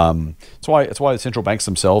 It's why the central banks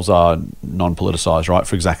themselves are non-politicized, right?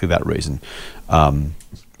 For exactly that reason.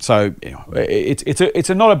 So it's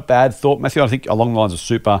not a bad thought, Matthew. I think along the lines of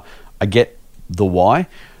super, I get the why.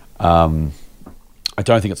 I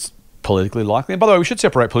don't think it's politically likely. And by the way, we should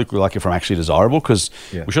separate politically likely from actually desirable, because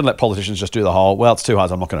we shouldn't let politicians just do the whole, well, it's too hard,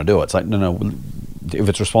 so I'm not going to do it. It's like, no, if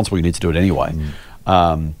it's responsible, you need to do it anyway.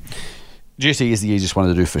 GST is the easiest one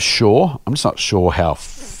to do for sure. I'm just not sure how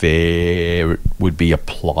fair it would be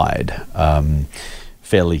applied.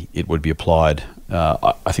 Fairly, it would be applied.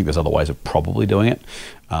 I think there's other ways of probably doing it.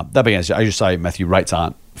 That being, as you say, Matthew, rates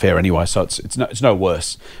aren't fair anyway, so it's no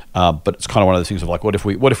worse. But it's kind of one of those things of like, what if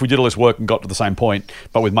we did all this work and got to the same point,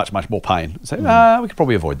 but with much, much more pain? So we could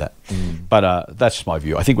probably avoid that. But that's just my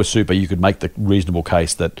view. I think with super, you could make the reasonable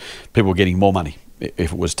case that people were getting more money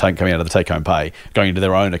if it was coming out of the take-home pay, going into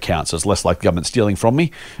their own accounts. So it's less like the government stealing from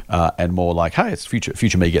me, and more like, hey, it's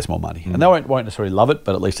future me gets more money. And they won't necessarily love it,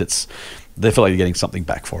 but at least they feel like they're getting something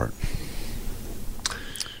back for it.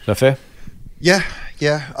 Is that fair? Yeah.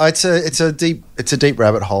 It's a deep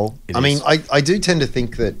rabbit hole. I do tend to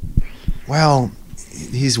think that, well,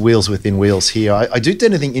 here's wheels within wheels here. I do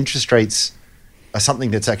tend to think interest rates are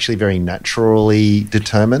something that's actually very naturally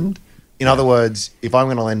determined. In other words, if I'm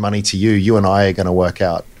going to lend money to you, you and I are going to work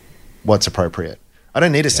out what's appropriate. I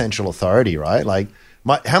don't need a central authority, right? Like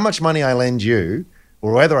how much money I lend you,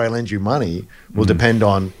 or whether I lend you money, will depend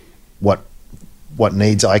on what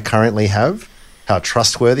needs I currently have, how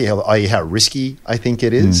trustworthy, i.e. how risky I think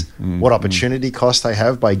it is, what opportunity cost I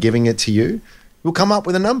have by giving it to you. We'll come up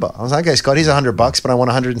with a number. I was like, okay, Scott, here's $100, but I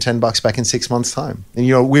want $110 back in 6 months' time.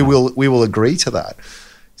 And we will agree to that.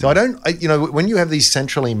 So when you have these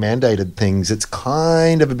centrally mandated things, it's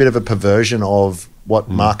kind of a bit of a perversion of what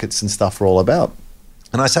markets and stuff are all about.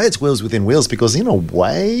 And I say it's wheels within wheels because in a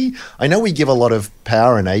way, I know we give a lot of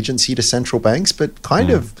power and agency to central banks, but kind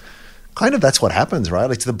of that's what happens, right?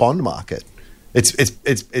 It's the bond market.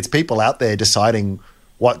 It's people out there deciding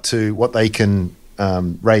what they can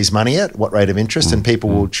raise money at, what rate of interest, and people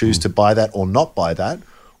will choose to buy that or not buy that,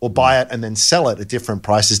 or buy it and then sell it at different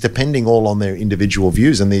prices, depending all on their individual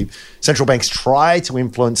views. And the central banks try to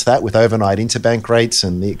influence that with overnight interbank rates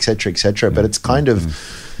and the et cetera, but it's kind of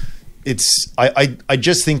I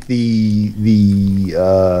just think the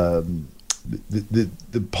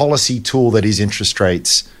policy tool that is interest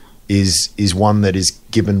rates is one that is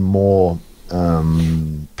given more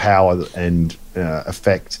power and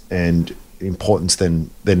effect and importance than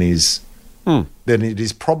it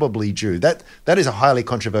is probably due. That is a highly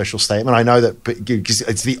controversial statement. I know that because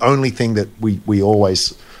it's the only thing that we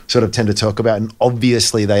always sort of tend to talk about, and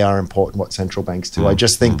obviously they are important, what central banks do. I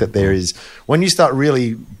just think that there is, when you start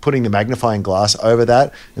really putting the magnifying glass over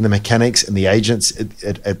that and the mechanics and the agents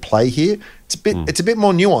at play here, it's a bit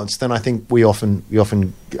more nuanced than I think we often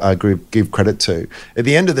give credit to. At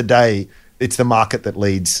the end of the day, it's the market that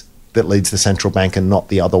leads the central bank and not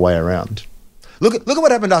the other way around. Look at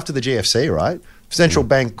what happened after the GFC, right? Central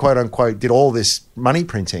bank, quote unquote, did all this money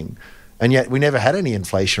printing, and yet we never had any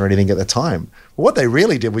inflation or anything at the time. What they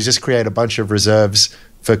really did was just create a bunch of reserves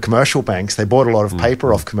for commercial banks. They bought a lot of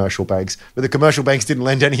paper off commercial banks, but the commercial banks didn't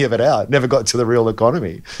lend any of it out. It never got to the real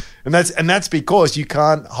economy, and that's because you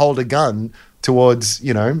can't hold a gun towards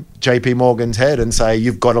JP Morgan's head and say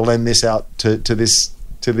you've got to lend this out to this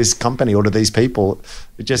company or to these people.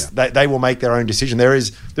 They will make their own decision. There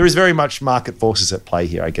is very much market forces at play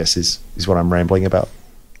here, I guess, is what I'm rambling about.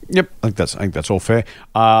 Yep, I think that's all fair.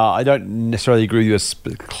 I don't necessarily agree with you as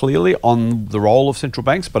clearly on the role of central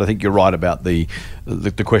banks, but I think you're right about the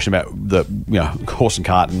question about the horse and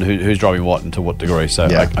cart and who's driving what and to what degree. So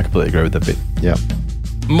I completely agree with that bit. Yeah.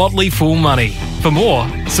 Motley Fool Money. For more,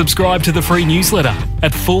 subscribe to the free newsletter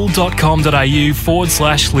at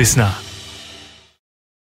fool.com.au/listener.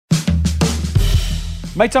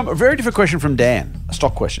 Mate, a very different question from Dan, a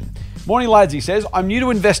stock question. Morning, lads, he says, I'm new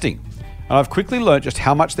to investing, and I've quickly learnt just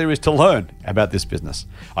how much there is to learn about this business.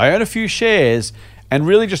 I own a few shares and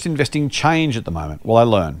really just investing change at the moment while I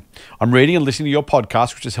learn. I'm reading and listening to your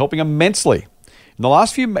podcast, which is helping immensely. In the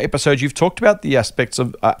last few episodes, you've talked about the aspects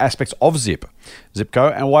of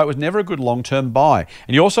Zipco, and why it was never a good long-term buy.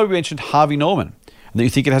 And you also mentioned Harvey Norman, and that you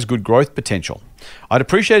think it has good growth potential. I'd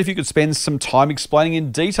appreciate if you could spend some time explaining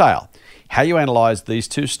in detail how you analyse these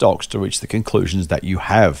two stocks to reach the conclusions that you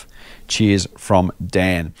have. Cheers from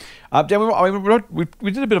Dan. Dan,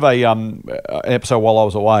 we did a bit of an episode while I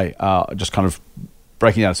was away, just kind of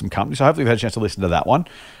breaking down some companies. So hopefully you've had a chance to listen to that one.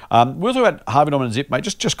 We'll talk about Harvey Norman and Zip, mate.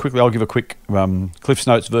 Just quickly, I'll give a quick Cliff's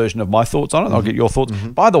Notes version of my thoughts on it. I'll get your thoughts.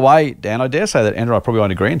 By the way, Dan, I dare say that Andrew and I probably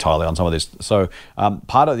won't agree entirely on some of this. So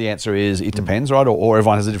part of the answer is it depends, right? Or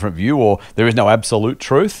everyone has a different view, or there is no absolute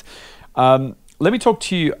truth. Let me talk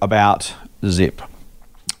to you about Zip.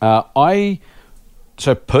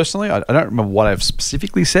 So personally, I don't remember what I've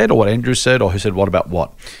specifically said or what Andrew said or who said what about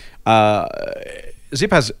what.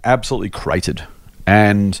 Zip has absolutely cratered.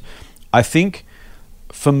 And I think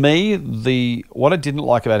for me, what I didn't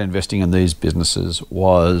like about investing in these businesses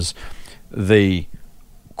was the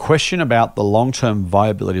question about the long-term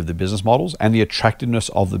viability of the business models and the attractiveness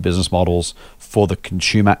of the business models for the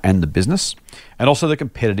consumer and the business, and also the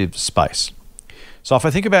competitive space. So if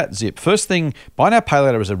I think about Zip, first thing, buy now, pay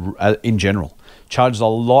later in general charges a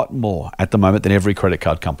lot more at the moment than every credit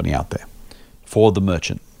card company out there for the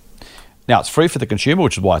merchant. Now, it's free for the consumer,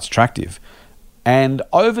 which is why it's attractive. And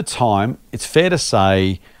over time, it's fair to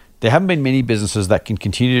say there haven't been many businesses that can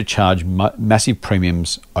continue to charge massive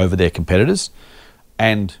premiums over their competitors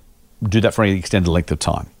and do that for any extended length of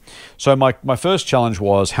time. So my first challenge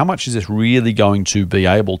was, how much is this really going to be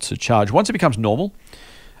able to charge? Once it becomes normal,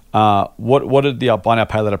 what are the buy now,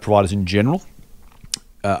 pay later providers in general?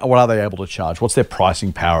 What are they able to charge? What's their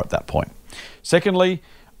pricing power at that point? Secondly,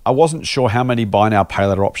 I wasn't sure how many buy now, pay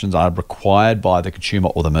later options are required by the consumer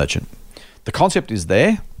or the merchant. The concept is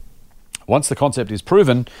there. Once the concept is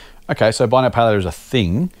proven, okay, so buy now, pay later is a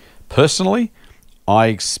thing. Personally, I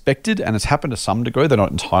expected, and it's happened to some degree, they're not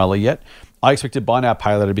entirely yet, I expected buy now,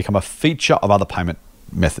 pay later to become a feature of other payment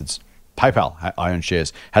methods. PayPal, I own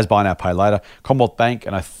shares, has buy now, pay later. Commonwealth Bank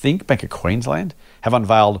and I think Bank of Queensland have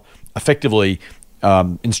unveiled effectively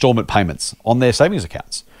installment payments on their savings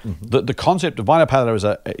accounts. The concept of buy now, pay later is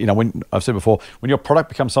when I've said before, when your product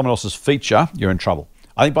becomes someone else's feature, you're in trouble.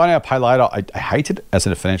 I think buy now, pay later, I hate it as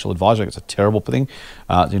a financial advisor. It's a terrible thing.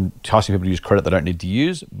 It's enticing people to use credit they don't need to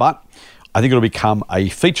use, but I think it'll become a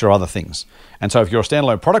feature of other things. And so if you're a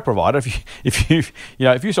standalone product provider, if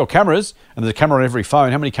you sell cameras and there's a camera on every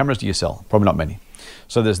phone, how many cameras do you sell? Probably not many.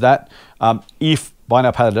 So there's that. If buy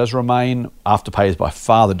now, pay later does remain, Afterpay is by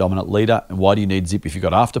far the dominant leader. And why do you need Zip if you've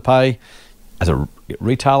got Afterpay? As a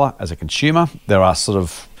retailer, as a consumer, there are sort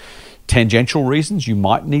of tangential reasons you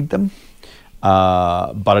might need them.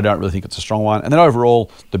 But I don't really think it's a strong one. And then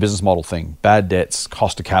overall, the business model thing, bad debts,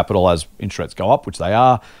 cost of capital as interest rates go up, which they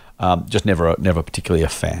are, just never particularly a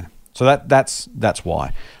fan. So that's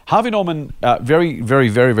why. Harvey Norman, very, very,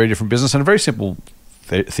 very, very different business, and a very simple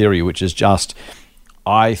theory, which is just,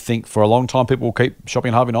 I think for a long time people will keep shopping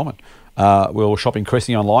at Harvey Norman. We'll shop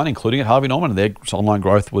increasingly online, including at Harvey Norman, and their online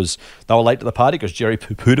growth they were late to the party because Jerry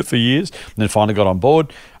poo-pooed it for years and then finally got on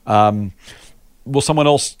board. Will someone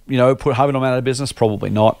else, put Harvey Norman out of business? Probably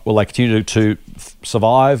not. Will they continue to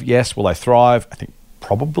survive? Yes. Will they thrive? I think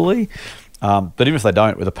probably. But even if they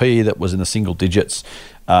don't, with a PE that was in the single digits,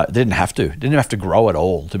 they didn't have to grow at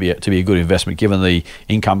all to be a good investment, given the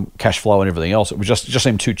income, cash flow, and everything else. It was just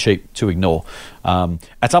seemed too cheap to ignore.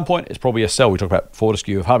 At some point, it's probably a sell. We talked about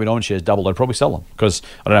Fortescue. If Harvey Norman shares doubled, I'd probably sell them because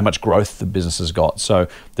I don't know how much growth the business has got. So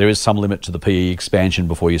there is some limit to the PE expansion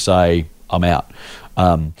before you say I'm out.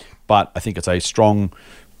 But I think it's a strong,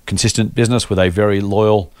 consistent business with a very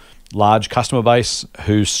loyal, large customer base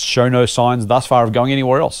who show no signs thus far of going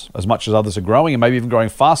anywhere else. As much as others are growing and maybe even growing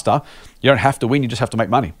faster, you don't have to win, you just have to make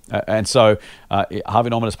money. And so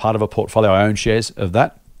Harvey Norman is part of a portfolio. I own shares of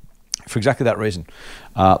that for exactly that reason.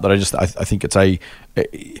 That I think it's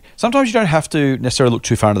sometimes you don't have to necessarily look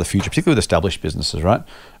too far into the future, particularly with established businesses, right?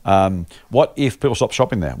 What if people stop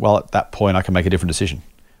shopping there? Well, at that point, I can make a different decision.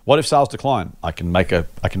 What if sales decline? I can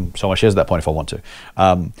sell my shares at that point if I want to.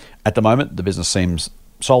 At the moment, the business seems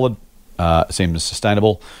solid. It seems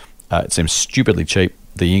sustainable. It seems stupidly cheap.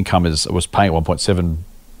 The income was paying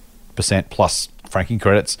 1.7% plus franking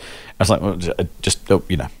credits. I was like,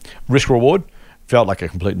 risk reward felt like a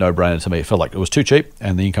complete no-brainer to me. It felt like it was too cheap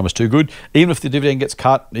and the income was too good. Even if the dividend gets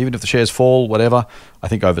cut, even if the shares fall, whatever, I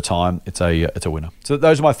think over time it's a winner. So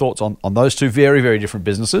those are my thoughts on those two very, very different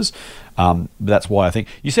businesses. That's why I think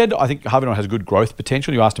Harvey Norman has good growth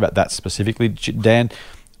potential. You asked about that specifically, Dan.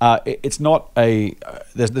 It's not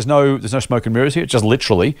there's no smoke and mirrors here. It's just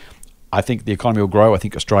literally, I think the economy will grow. I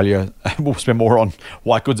think Australia will spend more on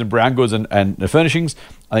white goods and brown goods and the furnishings.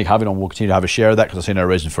 I think Harvey Norman will continue to have a share of that because I see no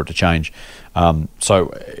reason for it to change.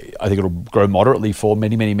 So I think it'll grow moderately for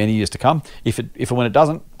many, many, many years to come. If and when it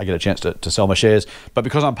doesn't, I get a chance to sell my shares. But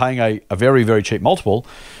because I'm paying a very, very cheap multiple,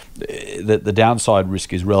 the downside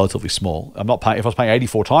risk is relatively small. I'm not paying. If I was paying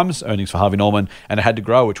 84 times earnings for Harvey Norman and I had to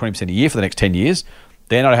grow at 20% a year for the next 10 years,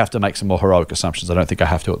 then I'd have to make some more heroic assumptions. I don't think I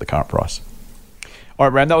have to at the current price. All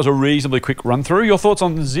right, Ram, that was a reasonably quick run through. Your thoughts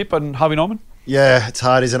on Zip and Harvey Norman? Yeah, it's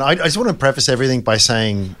hard, isn't it? I just want to preface everything by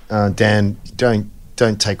saying, Dan, don't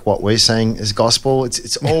take what we're saying as gospel.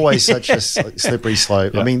 It's always such a slippery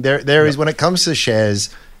slope. Yeah. I mean, there is, when it comes to shares,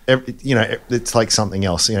 it's like something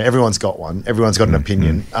else. Everyone's got one. Everyone's got an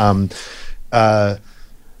opinion. And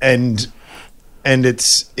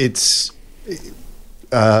it's.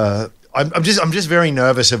 I'm just very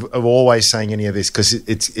nervous of always saying any of this because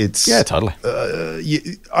it's yeah, totally.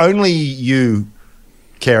 Only you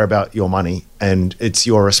care about your money and it's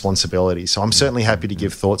your responsibility. So I'm certainly happy to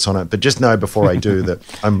give thoughts on it, but just know before I do that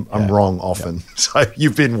I'm wrong often. Yeah. So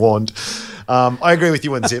you've been warned. I agree with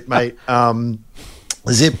you on Zip, mate.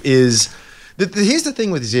 Zip is here's the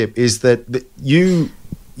thing with Zip is that you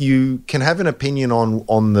can have an opinion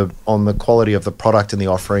on the quality of the product and the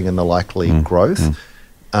offering and the likely growth.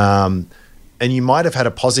 And you might have had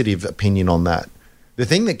a positive opinion on that. The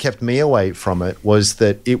thing that kept me away from it was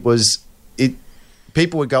that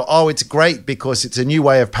people would go, oh, it's great because it's a new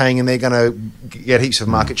way of paying and they're going to get heaps of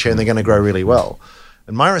market share and they're going to grow really well.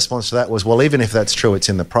 And my response to that was, well, even if that's true, it's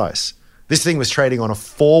in the price. This thing was trading on a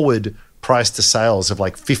forward price to sales of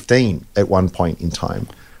like 15 at one point in time.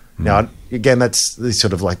 Now, again, that's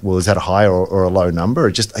sort of like, well, is that a high or a low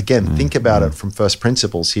number? Just, again, think about it from first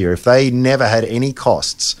principles here. If they never had any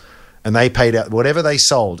costs and they paid out whatever they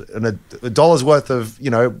sold and a dollar's worth of,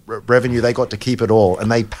 revenue, they got to keep it all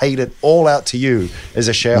and they paid it all out to you as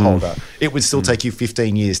a shareholder, it would still take you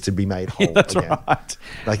 15 years to be made whole that's again. Right.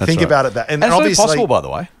 Think about it. And it's obviously possible, by the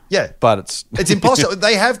way. Yeah, but it's impossible.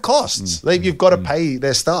 They have costs. You've got to pay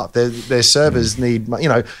their staff. Their servers need.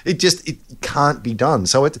 It can't be done.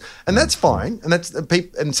 So that's fine.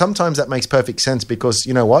 And sometimes that makes perfect sense because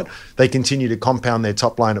you know what? They continue to compound their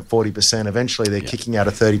top line at 40%. Eventually, they're kicking out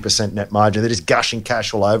a 30% net margin. They're just gushing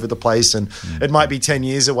cash all over the place, and it might be 10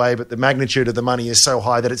 years away, but the magnitude of the money is so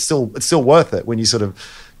high that it's still worth it when you sort of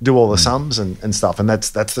do all the sums and stuff. And that's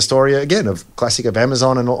the story again of classic of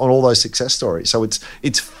Amazon and all those success stories. So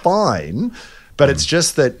it's fine, but it's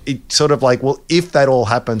just that it's sort of like, well, if that all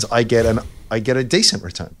happens, I get a decent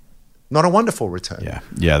return, not a wonderful return.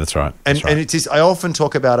 Yeah, that's right. And it is. I often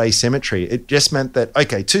talk about asymmetry. It just meant that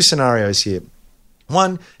two scenarios here.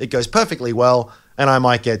 One, it goes perfectly well, and I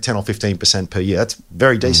might get 10 or 15% per year. That's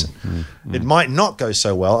very decent. It might not go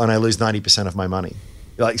so well, and I lose 90% of my money.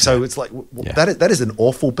 It's like that is an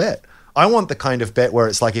awful bet. I want the kind of bet where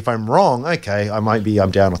it's like, if I'm wrong, okay,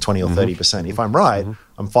 I'm down 20 or 30%. If I'm right,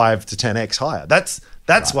 I'm 5 to 10x higher.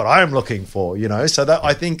 That's what I'm looking for, So that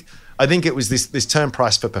I think it was this term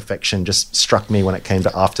price for perfection just struck me when it came to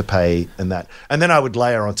Afterpay and that. And then I would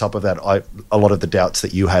layer on top of that a lot of the doubts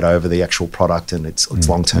that you had over the actual product and its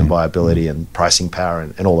long-term viability and pricing power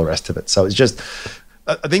and all the rest of it. So it's just,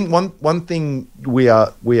 I think one thing we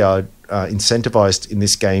are incentivized in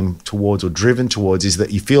this game towards, or driven towards, is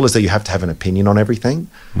that you feel as though you have to have an opinion on everything.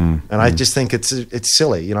 And I just think it's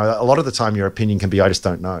silly. A lot of the time your opinion can be, I just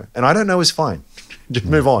don't know. And I don't know is fine. Just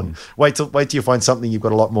move on. Wait till you find something you've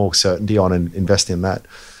got a lot more certainty on and invest in that.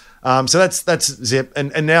 So that's Zip.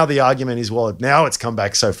 And now the argument is, well, now it's come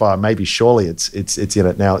back so far. Maybe surely it's in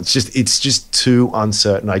it now. It's just too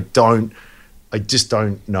uncertain. I just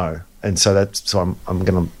don't know. And so I'm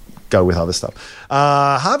going to go with other stuff.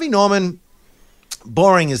 Harvey Norman,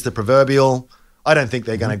 boring is the proverbial. I don't think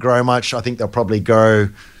they're going to grow much. I think they'll probably grow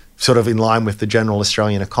sort of in line with the general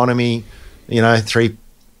Australian economy. 3,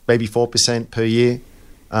 maybe 4% per year.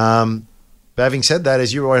 But having said that,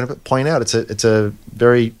 as you point out, it's a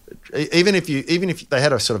very, even if they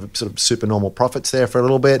had a sort of super normal profits there for a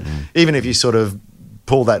little bit, even if you sort of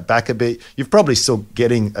pull that back a bit, you're probably still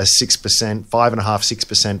getting a 6%, 5.5%,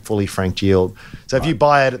 6% fully franked yield. So if you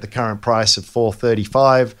buy it at the current price of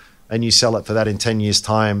 $4.35 and you sell it for that in 10 years'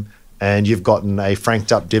 time, and you've gotten a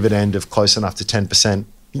franked up dividend of close enough to 10%,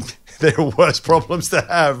 there are worse problems to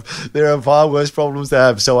have. There are far worse problems to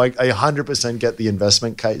have. So I 100% get the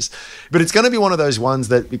investment case. But it's going to be one of those ones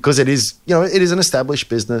that, because it is an established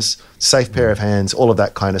business, safe pair of hands, all of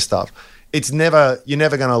that kind of stuff. You're never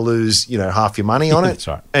going to lose, half your money on it. That's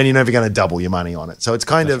right. And you're never going to double your money on it. So it's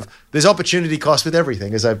there's opportunity cost with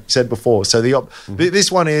everything, as I've said before. So this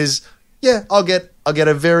one is, I'll get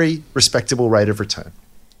a very respectable rate of return.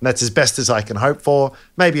 And that's as best as I can hope for.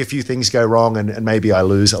 Maybe a few things go wrong and maybe I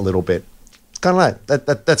lose a little bit. It's kind of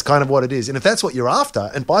like that's kind of what it is. And if that's what you're after,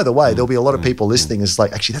 and by the way, there'll be a lot of people listening is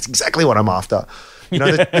like, actually, that's exactly what I'm after. The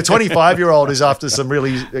 25-year-old is after some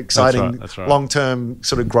really exciting That's right. long-term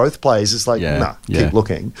sort of growth plays. It's like, keep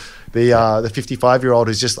looking. The 55-year-old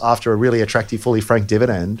is just after a really attractive, fully franked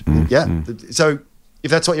dividend. So if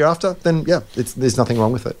that's what you're after, then there's nothing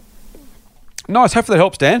wrong with it. Nice. Hopefully that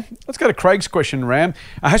helps, Dan. Let's go to Craig's question, Ram.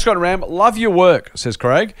 Scott Ram, love your work, says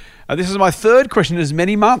Craig. This is my third question in as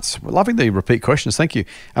many months. We're loving the repeat questions. Thank you.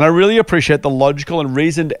 And I really appreciate the logical and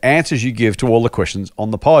reasoned answers you give to all the questions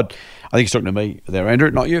on the pod. I think he's talking to me there,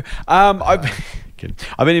 Andrew, not you. I've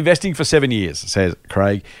been investing for 7 years, says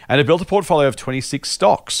Craig, and have built a portfolio of 26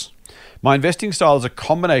 stocks. My investing style is a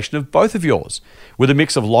combination of both of yours, with a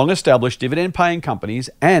mix of long-established dividend-paying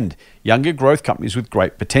companies and younger growth companies with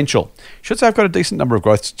great potential. Should say I've got a decent number of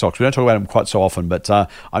growth stocks. We don't talk about them quite so often, but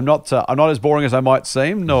I'm not as boring as I might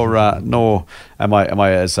seem, nor am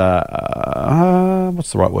I as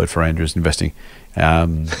what's the right word for Andrew's investing?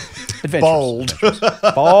 Bold.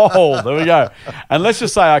 Bold. There we go. And let's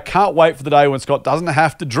just say I can't wait for the day when Scott doesn't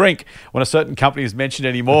have to drink when a certain company is mentioned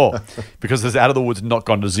anymore because this out of the woods not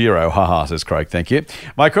gone to zero. Haha, says Craig. Thank you.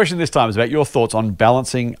 My question this time is about your thoughts on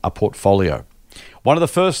balancing a portfolio. One of the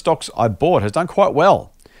first stocks I bought has done quite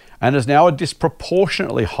well and is now a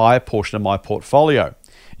disproportionately high portion of my portfolio.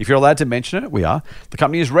 If you're allowed to mention it, we are. The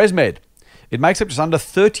company is ResMed. It makes up just under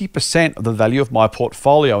 30% of the value of my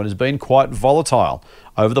portfolio and has been quite volatile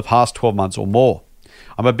over the past 12 months or more.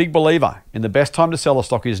 I'm a big believer in the best time to sell a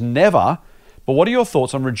stock is never, but what are your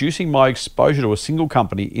thoughts on reducing my exposure to a single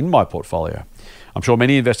company in my portfolio? I'm sure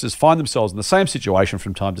many investors find themselves in the same situation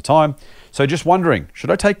from time to time, so just wondering,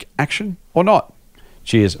 should I take action or not?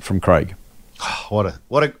 Cheers from Craig. What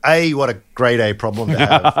a grade A problem to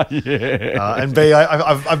have. And B,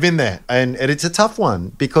 I've been there, and it's a tough one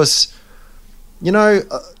because,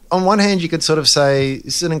 on one hand, you could sort of say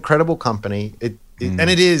this is an incredible company.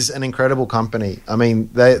 And it is an incredible company. I mean,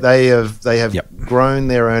 they have grown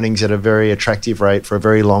their earnings at a very attractive rate for a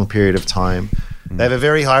very long period of time. They have a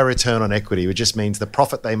very high return on equity, which just means the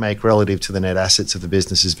profit they make relative to the net assets of the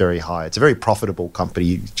business is very high. It's a very profitable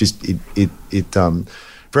company.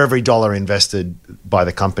 For every dollar invested by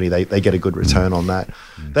the company, they get a good return on that.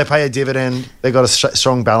 They pay a dividend. They've got a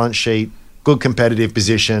strong balance sheet, good competitive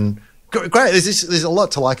position. Great. There's a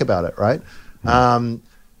lot to like about it, right?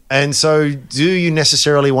 And so do you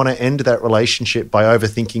necessarily want to end that relationship by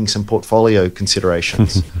overthinking some portfolio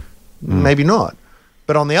considerations? Maybe not.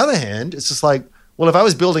 But on the other hand, it's just like, well, if I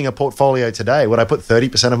was building a portfolio today, would I put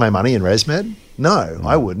 30% of my money in ResMed? No,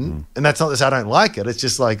 I wouldn't. And that's not to say I don't like it. It's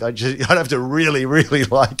just like I'd have to really, really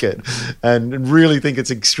like it and really think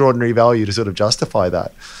it's extraordinary value to sort of justify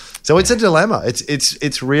that. So it's a dilemma.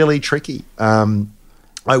 It's really tricky.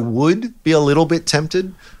 I would be a little bit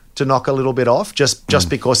tempted to knock a little bit off just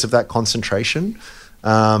because of that concentration.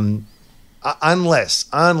 Unless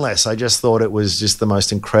I just thought it was just the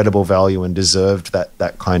most incredible value and deserved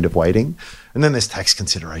that kind of weighting. And then there's tax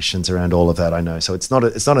considerations around all of that, I know. So it's not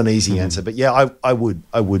an easy answer. But yeah, I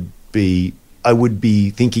would be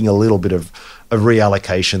thinking a little bit of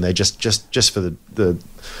reallocation there, just for the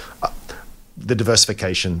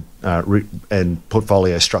diversification and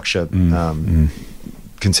portfolio structure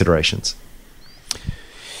considerations.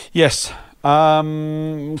 Yes.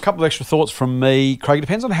 A couple of extra thoughts from me. Craig, it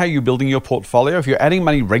depends on how you're building your portfolio. If you're adding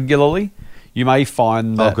money regularly, you may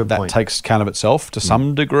find that takes count of itself to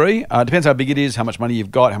some degree. It depends how big it is, how much money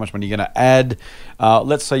you've got, how much money you're going to add.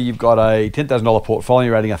 Let's say you've got a $10,000 portfolio,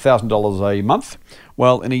 you're adding $1,000 a month.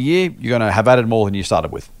 Well, in a year, you're going to have added more than you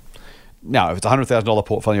started with. Now, if it's a $100,000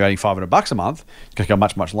 portfolio, you're adding $500 a month, it's going to go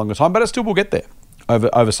much, much longer time, but it still will get there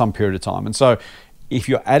over some period of time. And so if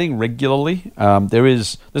you're adding regularly,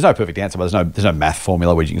 there's no perfect answer, but there's no math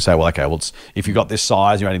formula where you can say, well, okay, if you've got this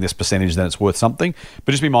size, you're adding this percentage, then it's worth something.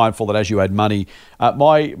 But just be mindful that as you add money, I've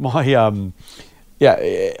even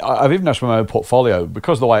noticed my own portfolio,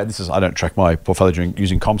 because of the way I don't track my portfolio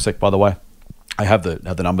using ComSec, by the way. I have the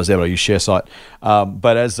numbers there, but I use ShareSite.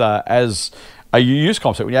 But as you use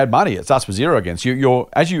ComSec, when you add money, it starts with zero again. So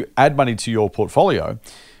as you add money to your portfolio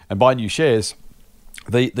and buy new shares,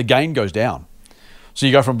 the gain goes down. So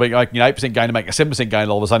you go from being 8% gain to make a 7% gain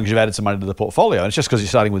all of a sudden because you've added some money to the portfolio. And it's just because you're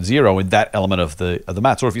starting with zero in that element of the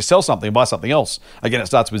maths. Or if you sell something and buy something else, again, it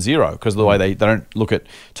starts with zero because of the way they don't look at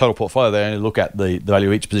total portfolio. They only look at the value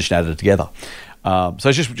of each position added together. So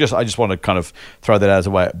it's I just want to kind of throw that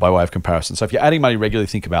out by way of comparison. So if you're adding money regularly,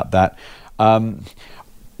 think about that.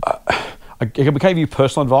 I can't give you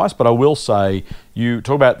personal advice, but I will say you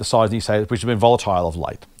talk about the size and you say which has been volatile of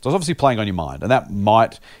late. So it's obviously playing on your mind, and that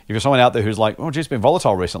might, if you're someone out there who's like, oh, geez, it's been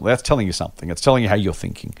volatile recently, that's telling you something. It's telling you how you're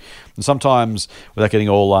thinking. And sometimes, without getting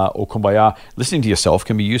all kumbaya, listening to yourself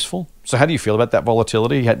can be useful. So how do you feel about that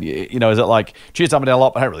volatility? Is it like, gee, it's up and down a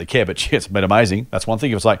lot, but I don't really care, but gee, it's been amazing. That's one thing.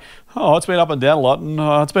 If it's like, oh, it's been up and down a lot, and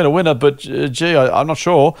it's been a winner, but gee, I'm not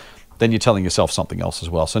sure, then you're telling yourself something else as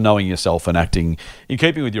well. So knowing yourself and acting in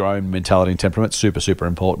keeping with your own mentality and temperament, super, super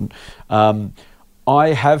important.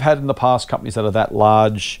 I have had in the past companies that are that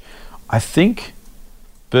large. I think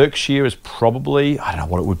Berkshire is probably, I don't know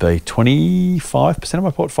what it would be, 25% of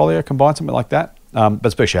my portfolio combined, something like that. But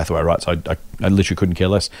it's Berkshire Hathaway, right? So I literally couldn't care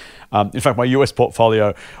less. In fact, my US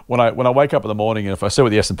portfolio, when I wake up in the morning and if I see what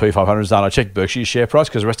the S&P 500 is done, I check Berkshire's share price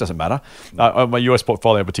because the rest doesn't matter. My US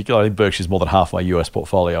portfolio in particular, I think Berkshire's more than half my US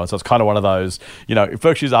portfolio. And so it's kind of one of those, if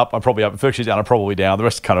Berkshire's up, I'm probably up. If Berkshire's down, I'm probably down. The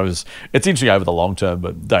rest kind of is, it's interesting over the long term,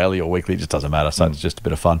 but daily or weekly, it just doesn't matter. So it's just a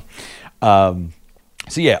bit of fun.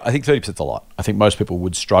 So yeah, I think 30% is a lot. I think most people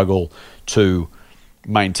would struggle to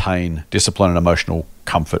maintain discipline and emotional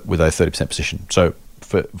comfort with a 30% position. So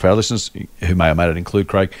for our listeners who may or may not include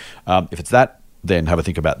Craig, if it's that, then have a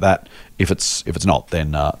think about that. If it's not,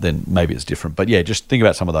 then maybe it's different. But yeah, just think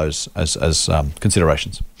about some of those as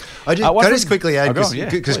considerations. I just quickly add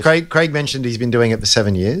because Craig mentioned he's been doing it for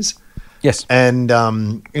 7 years. Yes, and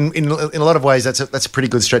in a lot of ways that's a pretty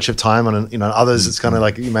good stretch of time. On others it's kind of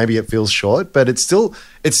like maybe it feels short, but it's still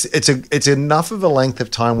it's enough of a length of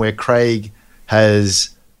time where Craig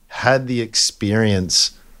has had the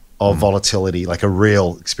experience of volatility, like a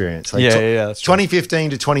real experience. Like that's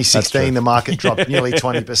 2015 to 2016, the market dropped nearly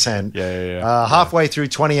 20%. Halfway through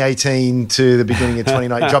 2018 to the beginning of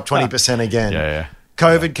 2019, dropped 20% again.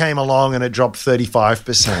 COVID came along and it dropped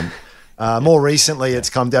 35%. More recently, it's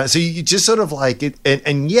come down. So you just sort of like it,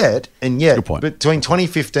 and yet, between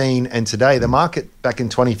 2015 and today, the market back in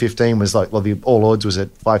 2015 was like, well, the All Odds was at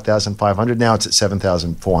 5,500. Now it's at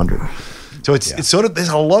 7,400. So it's sort of,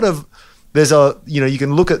 you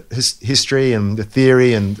can look at history and the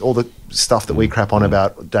theory and all the stuff that we crap on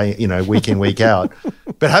about week in, week out.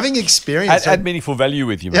 But having experience, add meaningful value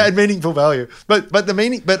with you. Man. Yeah, add meaningful value. But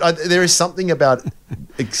there is something about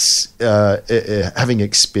having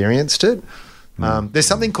experienced it. There's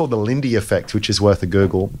something called the Lindy effect, which is worth a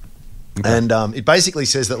Google. Okay. And it basically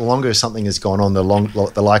says that the longer something has gone on, the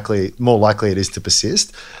more likely it is to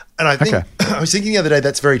persist. And I think I was thinking the other day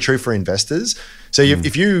that's very true for investors. So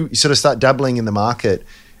if you sort of start dabbling in the market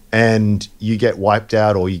and you get wiped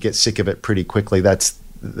out or you get sick of it pretty quickly, that's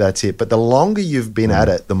it. But the longer you've been at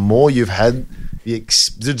it, the more you've had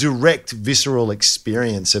the direct visceral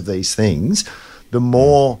experience of these things, the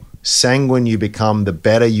more sanguine you become, the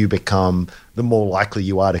better you become, the more likely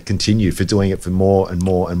you are to continue for doing it for more and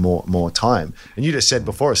more and more time. And you just said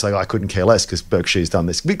before, it's like, I couldn't care less because Berkshire's done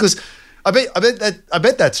this. Because I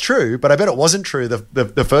bet that's true, but I bet it wasn't true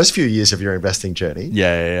the first few years of your investing journey.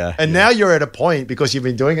 Yeah. And now you're at a point because you've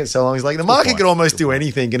been doing it so long. It's like the market could almost do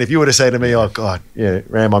anything. And if you were to say to me, "Oh God, yeah,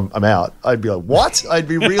 Ram, I'm out," I'd be like, "What?" I'd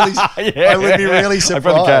be really, I would be really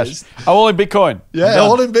surprised. I'm all in Bitcoin. Yeah,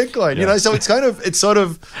 all in Bitcoin. Yeah. So it's kind of,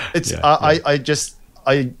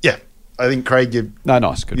 I think Craig,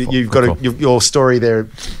 nice. Good you've call. got your story there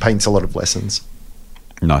paints a lot of lessons.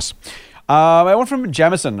 Nice. I want from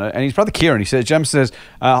Jamison and his brother Kieran. Jamison says,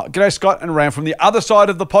 "G'day Scott and Ram from the other side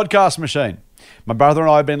of the podcast machine. My brother and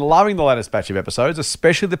I have been loving the latest batch of episodes,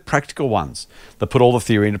 especially the practical ones that put all the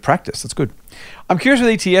theory into practice. That's good. I'm curious with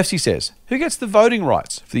ETFs," he says, "who gets the voting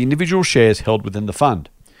rights for the individual shares held within the fund?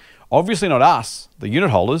 Obviously not us, the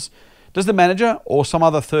unit holders. Does the manager or some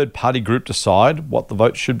other third-party group decide what the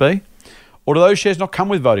vote should be? Or do those shares not come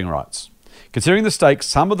with voting rights? Considering the stakes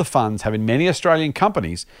some of the funds have in many Australian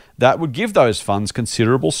companies, that would give those funds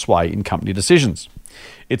considerable sway in company decisions.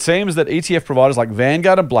 It seems that ETF providers like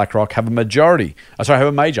Vanguard and BlackRock have a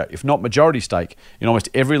major, if not majority stake in almost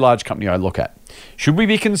every large company I look at. Should we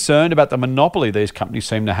be concerned about the monopoly these companies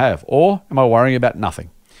seem to have, or am I worrying about nothing?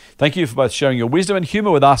 Thank you for both sharing your wisdom and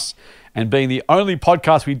humour with us and being the only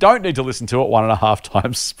podcast we don't need to listen to at 1.5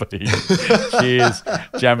 times speed." Cheers,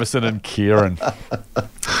 Jamison and Kieran.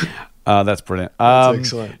 That's brilliant. That's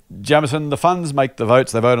excellent. Jamison, the funds make the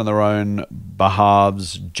votes. They vote on their own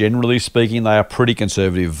behalves. Generally speaking, they are pretty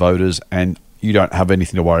conservative voters, and you don't have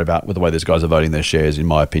anything to worry about with the way these guys are voting their shares, in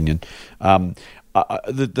my opinion.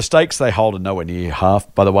 The stakes they hold are nowhere near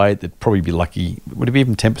half, by the way. They'd probably be lucky. Would it be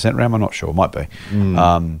even 10%, Ram? I'm not sure. It might be.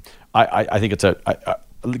 I think it's a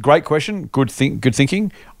great question. Good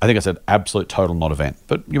thinking. I think it's an absolute total non-event.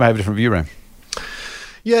 But you may have a different view, Ram.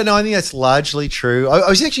 Yeah, no, I think that's largely true. I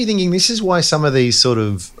was actually thinking this is why some of these sort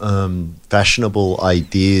of fashionable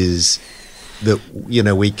ideas that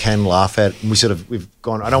we can laugh at. We've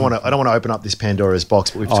gone. I don't want to open up this Pandora's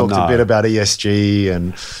box, but we've talked a bit about ESG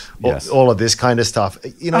and all of this kind of stuff.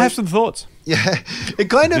 I have some thoughts. Yeah,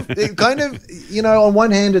 it kind of on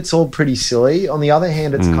one hand it's all pretty silly. On the other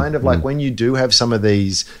hand, it's kind of like when you do have some of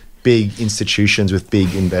these big institutions with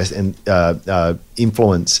big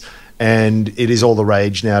influence. And it is all the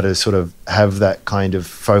rage now to sort of have that kind of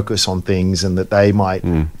focus on things, and that they might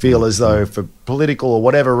feel as though for political or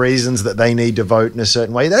whatever reasons that they need to vote in a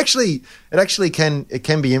certain way. It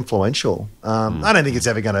can be influential. I don't think it's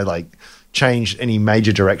ever going to change any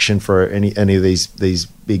major direction for any of these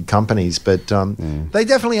big companies, but they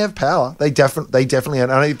definitely have power. They definitely have.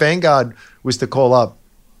 I know Vanguard was to call up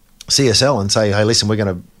CSL and say, "Hey, listen, we're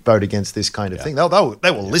going to vote against this kind of thing." They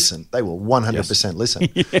will listen. They will 100% listen.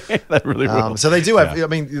 Yeah, they really will. So they do have. I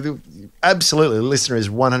mean, absolutely, the listener is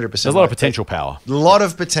 100%. There's a lot of potential power. A lot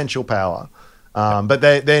of potential power, but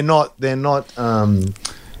they're not.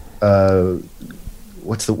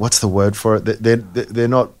 What's the word for it? They're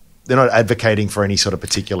not advocating for any sort of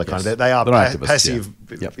particular kind of. They are passive.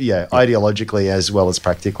 Yeah, ideologically as well as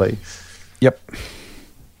practically. Yep.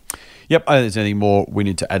 I don't think there's anything more we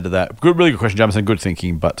need to add to that. Really good question, Jamison. Good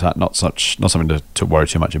thinking, but not something to worry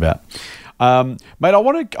too much about. Mate, I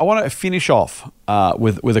want to finish off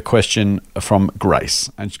with a question from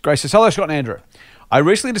Grace. And Grace says, "Hello, Scott and Andrew. I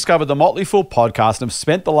recently discovered the Motley Fool podcast and have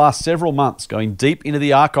spent the last several months going deep into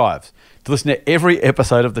the archives to listen to every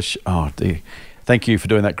episode of the show." Oh, dear. Thank you for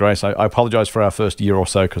doing that, Grace. I apologise for our first year or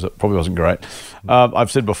so because it probably wasn't great.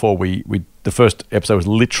 I've said before, the first episode was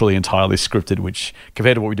literally entirely scripted, which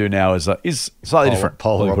compared to what we do now is slightly different.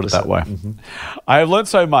 Let me put it that way. Mm-hmm. I have learned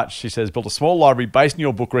so much, she says, built a small library based on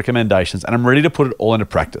your book recommendations, and I'm ready to put it all into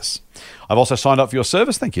practice. I've also signed up for your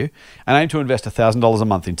service, thank you, and aim to invest $1,000 a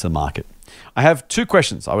month into the market. I have 2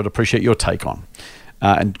 questions I would appreciate your take on.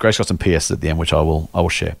 And Grace got some PS at the end, which I will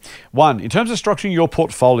share. 1, in terms of structuring your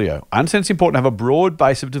portfolio, I understand it's important to have a broad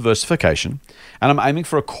base of diversification, and I'm aiming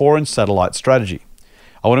for a core and satellite strategy.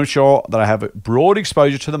 I want to ensure that I have a broad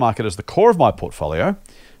exposure to the market as the core of my portfolio,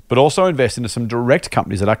 but also invest into some direct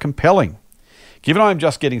companies that are compelling. Given I'm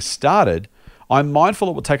just getting started, I'm mindful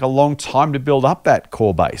it will take a long time to build up that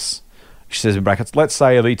core base. She says in brackets, let's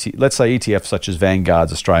say ETFs such as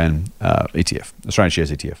Vanguard's Australian Shares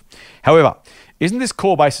ETF. However, isn't this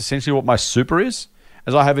core base essentially what my super is,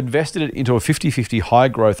 as I have invested it into a 50-50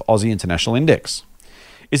 high-growth Aussie International Index?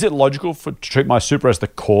 Is it logical to treat my super as the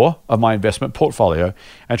core of my investment portfolio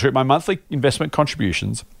and treat my monthly investment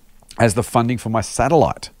contributions as the funding for my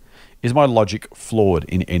satellite? Is my logic flawed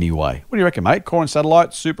in any way? What do you reckon, mate? Core and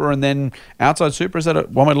satellite, super, and then outside super? Is that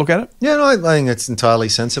one way to look at it? Yeah, no, I think it's entirely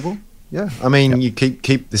sensible. Yeah, I mean, you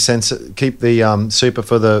keep the super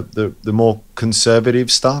for the more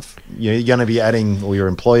conservative stuff. you're going to be adding, or your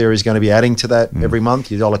employer is going to be adding to that every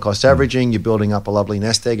month. Your dollar cost averaging, you're building up a lovely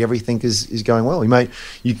nest egg. Everything is going well.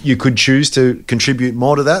 You could choose to contribute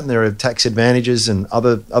more to that, and there are tax advantages and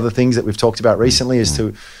other things that we've talked about recently as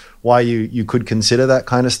to why you could consider that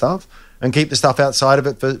kind of stuff, and keep the stuff outside of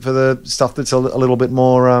it for the stuff that's a little bit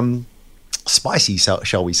more spicy,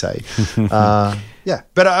 shall we say. Yeah.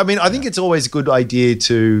 But I mean, I think it's always a good idea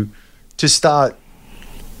to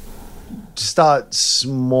start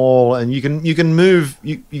small, and you can move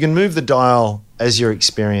the dial as your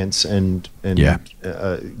experience and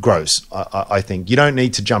grows. I think you don't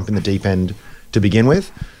need to jump in the deep end to begin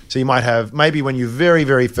with. So you might have, maybe when you very,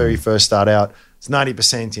 very, very first start out, it's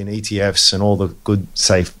 90% in ETFs and all the good,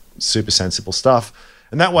 safe, super sensible stuff.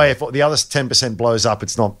 And that way, if the other 10% blows up,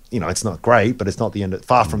 it's not great, but it's not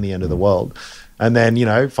far from the end of the world. And then,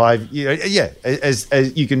 as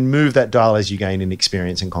you can move that dial as you gain in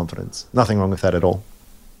experience and confidence. Nothing wrong with that at all.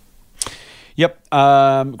 Yep.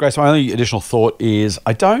 Grace, my only additional thought is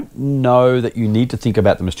I don't know that you need to think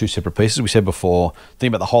about them as two separate pieces. We said before, think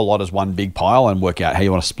about the whole lot as one big pile and work out how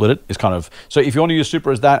you want to split it. It's kind of, so if you want to use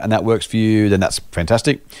super as that and that works for you, then that's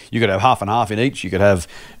fantastic. You could have half and half in each. You could have,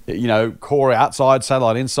 core outside,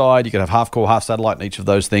 satellite inside. You could have half core, half satellite in each of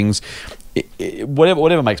those things.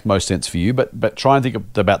 Whatever makes most sense for you, but try and think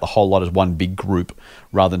about the whole lot as one big group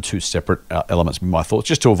rather than two separate elements, would be my thoughts,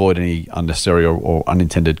 just to avoid any unnecessary or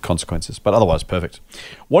unintended consequences. But otherwise, perfect.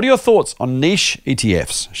 What are your thoughts on niche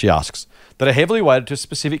ETFs, she asks, that are heavily weighted to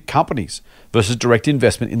specific companies versus direct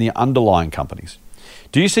investment in the underlying companies?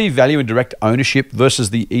 Do you see value in direct ownership versus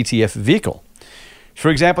the ETF vehicle? For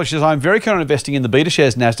example, she says, I'm very keen on investing in the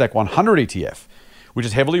BetaShares NASDAQ 100 ETF, which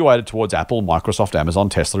is heavily weighted towards Apple, Microsoft, Amazon,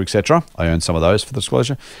 Tesla, etc. I own some of those for the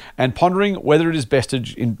disclosure. And pondering whether it is best to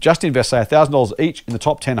just invest, say, $1,000 each in the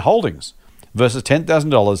top 10 holdings versus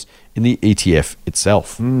 $10,000 in the ETF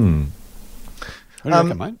itself. What do you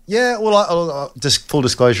reckon, mate? Yeah, well, just full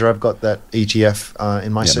disclosure, I've got that ETF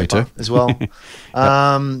in my super as well.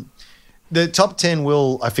 The top 10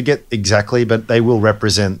 I forget exactly, but they will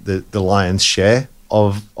represent the lion's share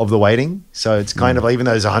of the weighting. So it's kind of, even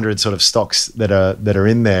though there's 100 sort of stocks that are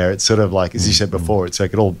in there, it's sort of like, as you said before, it's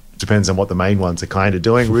like it all depends on what the main ones are kind of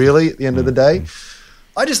doing really at the end of the day.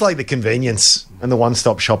 I just like the convenience and the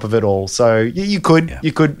one-stop shop of it all. So you could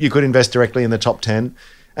invest directly in the top 10,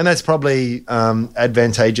 and that's probably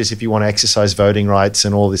advantageous if you want to exercise voting rights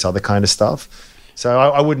and all this other kind of stuff. So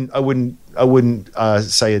I wouldn't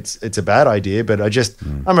say it's a bad idea, but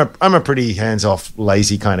I'm a pretty hands-off,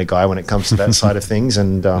 lazy kind of guy when it comes to that side of things,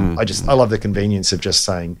 and I love the convenience of just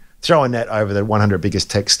saying throw a net over the 100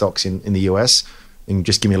 biggest tech stocks in the US, and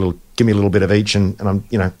just give me a little bit of each, and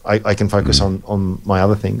I can focus on my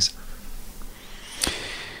other things.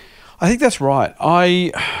 I think that's right.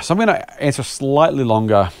 So I'm going to answer slightly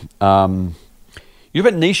longer. You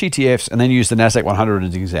have niche ETFs and then use the NASDAQ 100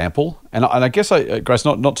 as an example. And I guess, Grace,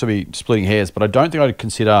 not to be splitting hairs, but I don't think I'd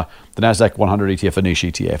consider the NASDAQ 100 ETF a niche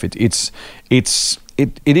ETF.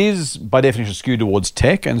 It is, by definition, skewed towards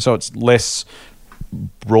tech, and so it's less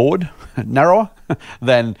broad, narrower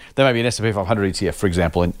than maybe an S&P 500 ETF, for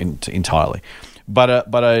example, entirely. But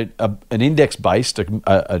an index-based,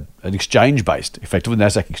 an exchange-based, effectively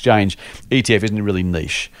NASDAQ exchange ETF isn't really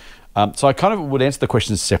niche. So I kind of would answer the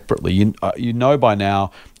questions separately. You know by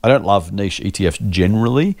now, I don't love niche ETFs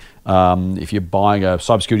generally. If you're buying a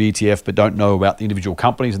cybersecurity ETF but don't know about the individual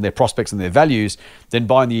companies and their prospects and their values, then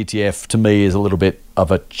buying the ETF to me is a little bit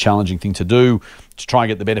of a challenging thing to do to try and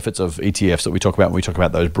get the benefits of ETFs that we talk about when we talk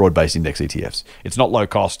about those broad-based index ETFs. It's not low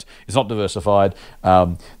cost. It's not diversified.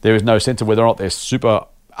 There is no sense of whether or not they're super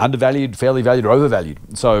undervalued, fairly valued, or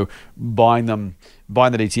overvalued. So buying that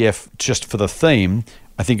ETF just for the theme,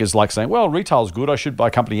 I think, is like saying, well, retail's good, I should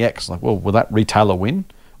buy company X. Like, well, will that retailer win?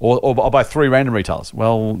 Or I'll buy 3 random retailers.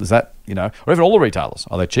 Well, is that, or even all the retailers.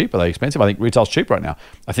 Are they cheap? Are they expensive? I think retail's cheap right now.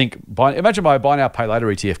 I think, imagine buy now, pay later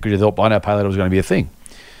ETF, because you thought buy now, pay later was going to be a thing.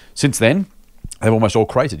 Since then, they've almost all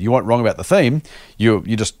created. You weren't wrong about the theme. You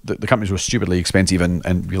just, the companies were stupidly expensive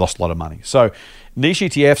and you lost a lot of money. So niche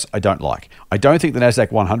ETFs, I don't like. I don't think the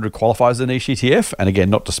NASDAQ 100 qualifies as a niche ETF. And again,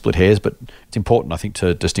 not to split hairs, but it's important, I think,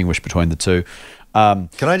 to distinguish between the two. Can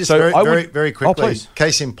I just very quickly, please.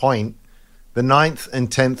 Case in point, the 9th and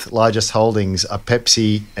 10th largest holdings are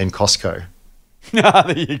Pepsi and Costco.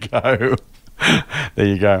 There you go. There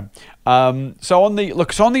you go. So on the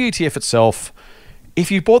ETF itself,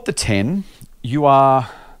 if you bought the 10, you are,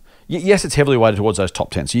 yes, it's heavily weighted towards those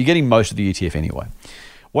top 10. So you're getting most of the ETF anyway.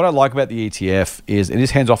 What I like about the ETF is it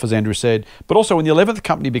is hands-off, as Andrew said, but also when the 11th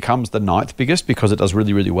company becomes the 9th biggest because it does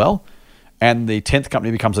really, really well, and the 10th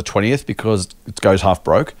company becomes the 20th because it goes half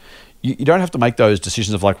broke, you don't have to make those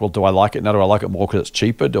decisions of like, well, do I like it now? Do I like it more because it's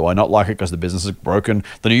cheaper? Do I not like it because the business is broken?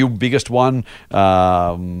 The new biggest one,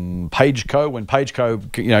 Pageco, when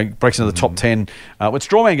Pageco breaks into the top 10, when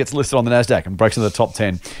Strawman gets listed on the NASDAQ and breaks into the top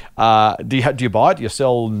 10, do you buy it? Do you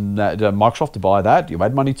sell Microsoft to buy that? Do you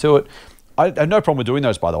add money to it? I have no problem with doing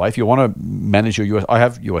those, by the way. If you want to manage your US, I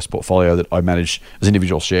have US portfolio that I manage as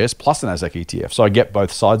individual shares plus the NASDAQ ETF. So I get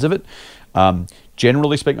both sides of it.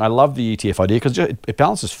 Generally speaking, I love the ETF idea because it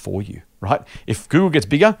balances for you, right? If Google gets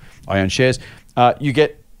bigger, I own shares, you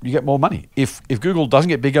get more money. If Google doesn't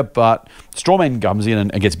get bigger, but Strawman comes in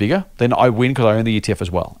and gets bigger, then I win because I own the ETF as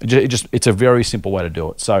well. It's a very simple way to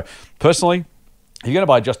do it. So personally, if you're going to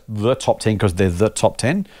buy just the top 10 because they're the top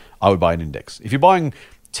 10, I would buy an index. If you're buying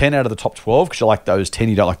 10 out of the top 12 because you like those 10,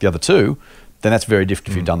 you don't like the other 2, then that's very different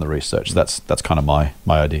if you've done the research. That's kind of my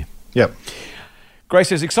idea. Yep.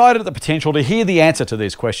 Grace is excited at the potential to hear the answer to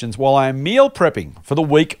these questions while I am meal prepping for the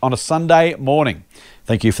week on a Sunday morning.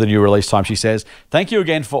 Thank you for the new release time, she says. Thank you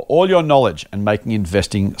again for all your knowledge and making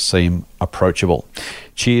investing seem approachable.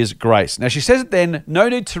 Cheers, Grace. Now, she says it then, no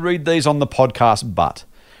need to read these on the podcast, but...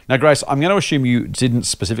 Now, Grace, I'm going to assume you didn't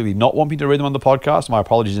specifically not want me to read them on the podcast. My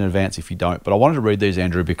apologies in advance if you don't. But I wanted to read these,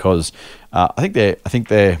 Andrew, because I think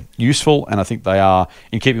they're useful and I think they are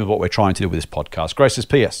in keeping with what we're trying to do with this podcast. Grace says,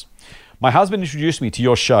 P.S. My husband introduced me to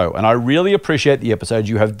your show, and I really appreciate the episodes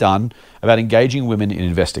you have done about engaging women in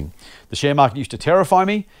investing. The share market used to terrify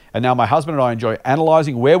me, and now my husband and I enjoy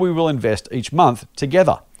analysing where we will invest each month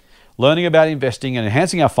together. Learning about investing and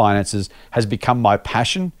enhancing our finances has become my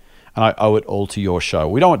passion, and I owe it all to your show.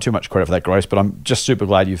 We don't want too much credit for that, Grace, but I'm just super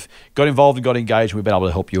glad you've got involved and got engaged. We've been able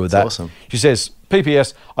to help you with that. Awesome. She says,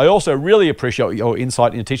 PPS, I also really appreciate your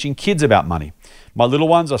insight into teaching kids about money. My little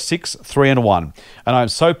ones are 6, 3, and 1, and I am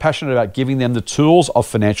so passionate about giving them the tools of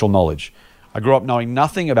financial knowledge. I grew up knowing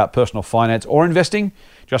nothing about personal finance or investing,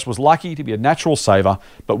 just was lucky to be a natural saver,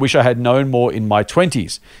 but wish I had known more in my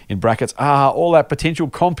 20s. In brackets, all that potential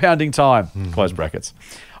compounding time, close brackets.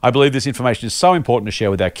 I believe this information is so important to share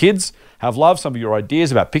with our kids. Have loved some of your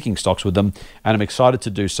ideas about picking stocks with them, and I'm excited to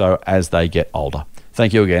do so as they get older.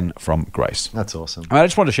 Thank you again from Grace. That's awesome. I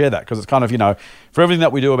just want to share that because it's kind of, for everything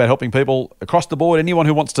that we do about helping people across the board, anyone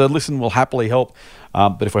who wants to listen will happily help.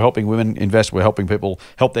 But if we're helping women invest, we're helping people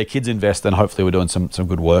help their kids invest, then hopefully we're doing some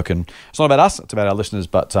good work. And it's not about us, it's about our listeners.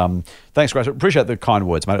 But thanks, Grace. I appreciate the kind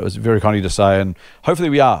words, mate. It was very kind of you to say. And hopefully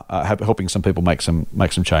we are helping some people make some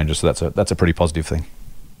changes. So that's a pretty positive thing.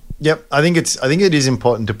 Yep. I think it is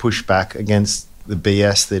important to push back against the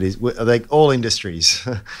BS that is, like all industries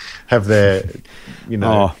have their,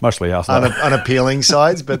 mostly us, unappealing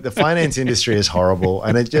sides, but the finance industry is horrible,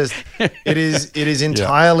 and it is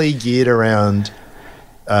entirely geared around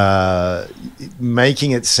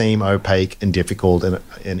making it seem opaque and difficult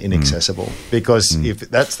and inaccessible. Because if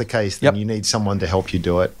that's the case, then you need someone to help you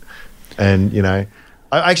do it. And I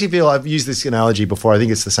actually feel I've used this analogy before. I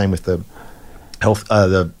think it's the same with the health,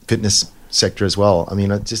 the fitness sector as well. I mean,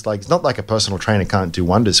 it's not like a personal trainer can't do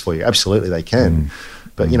wonders for you. Absolutely they can.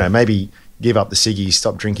 But, maybe give up the ciggies,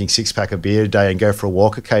 stop drinking 6-pack of beer a day and go for a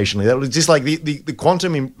walk occasionally. That was just like the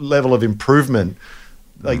quantum level of improvement,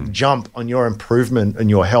 jump on your improvement and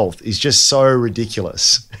your health is just so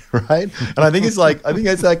ridiculous, right? And I think it's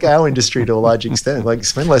like our industry to a large extent. Like,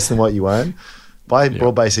 spend less than what you earn, buy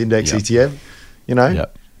broad-based index ETF,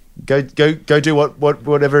 Go do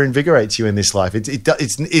whatever invigorates you in this life.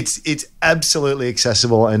 It's absolutely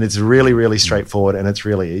accessible, and it's really, really straightforward, and it's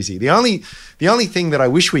really easy. The only thing that I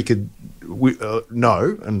wish we could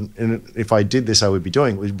know, and if I did this I would be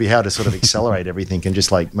doing, would be how to sort of accelerate everything and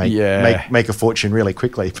just make a fortune really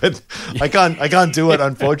quickly. But I can't do it,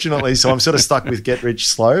 unfortunately. So I'm sort of stuck with get rich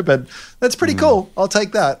slow. But that's pretty cool. I'll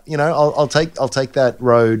take that. I'll take that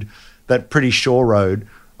road, that pretty sure road,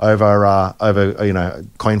 over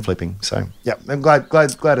coin flipping. So yeah, I'm glad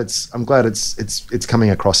it's coming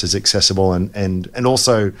across as accessible and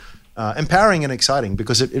also empowering and exciting,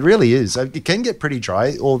 because it really is. It can get pretty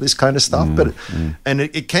dry, all this kind of stuff, but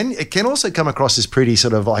it can also come across as pretty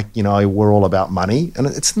sort of like, we're all about money, and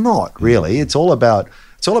it's not really. It's all about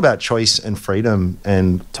choice and freedom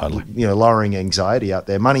and lowering anxiety out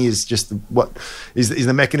there. Money is just what is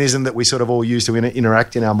the mechanism that we sort of all use to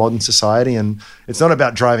interact in our modern society, and it's not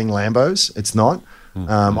about driving Lambos. It's not. If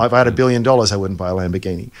I had $1 billion, I wouldn't buy a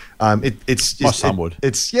Lamborghini. It's just, my son would.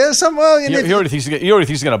 It's some. Well, he already thinks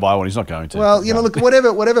he's going to buy one. He's not going to. Well, look,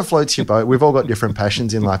 whatever floats your boat. We've all got different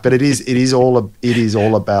passions in life, but it is all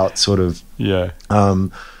about sort of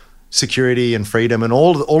security and freedom and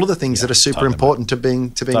all of the things that are super important to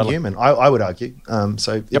being human. I would argue.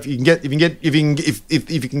 So if you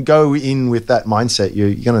can go in with that mindset,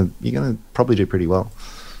 you're gonna probably do pretty well.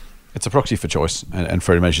 It's a proxy for choice and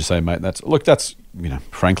freedom, as you say, mate. That's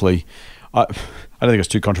frankly, I don't think it's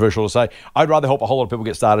too controversial to say. I'd rather help a whole lot of people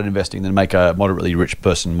get started investing than make a moderately rich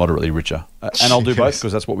person moderately richer. And I'll do both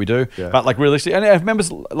because that's what we do. Yeah. But like realistically, and if members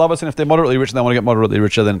love us and if they're moderately rich and they want to get moderately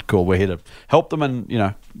richer, then cool, we're here to help them. And,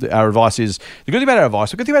 our advice is, the good thing about our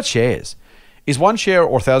advice, the good thing about shares is 1 share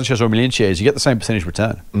or 1,000 shares or 1 million shares, you get the same percentage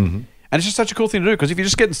return. Mm-hmm. And it's just such a cool thing to do because if you're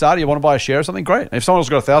just getting started, you want to buy a share of something, great. And if someone else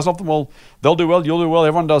got 1,000 of them, well, they'll do well, you'll do well,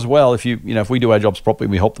 everyone does well if if we do our jobs properly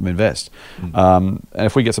and we help them invest. Mm-hmm. And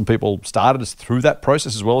if we get some people started through that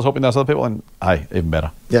process as well as helping those other people, then hey, even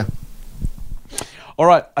better. Yeah. All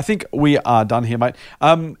right, I think we are done here, mate.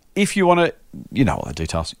 If you want to, all the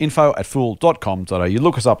details, info@fool.com.au.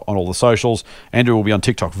 Look us up on all the socials. Andrew will be on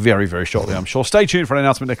TikTok very, very shortly, I'm sure. Stay tuned for an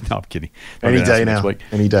announcement. No, I'm kidding. Any day now.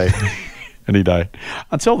 Any day. Any day.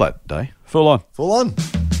 Until that day, full on. Full on.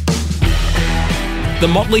 The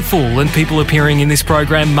Motley Fool and people appearing in this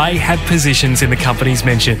program may have positions in the companies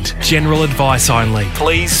mentioned. General advice only.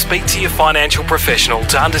 Please speak to your financial professional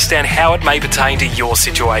to understand how it may pertain to your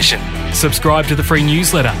situation. Subscribe to the free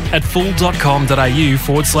newsletter at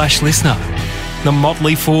fool.com.au/listener. The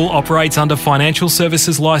Motley Fool operates under Financial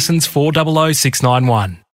Services Licence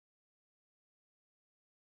 400691.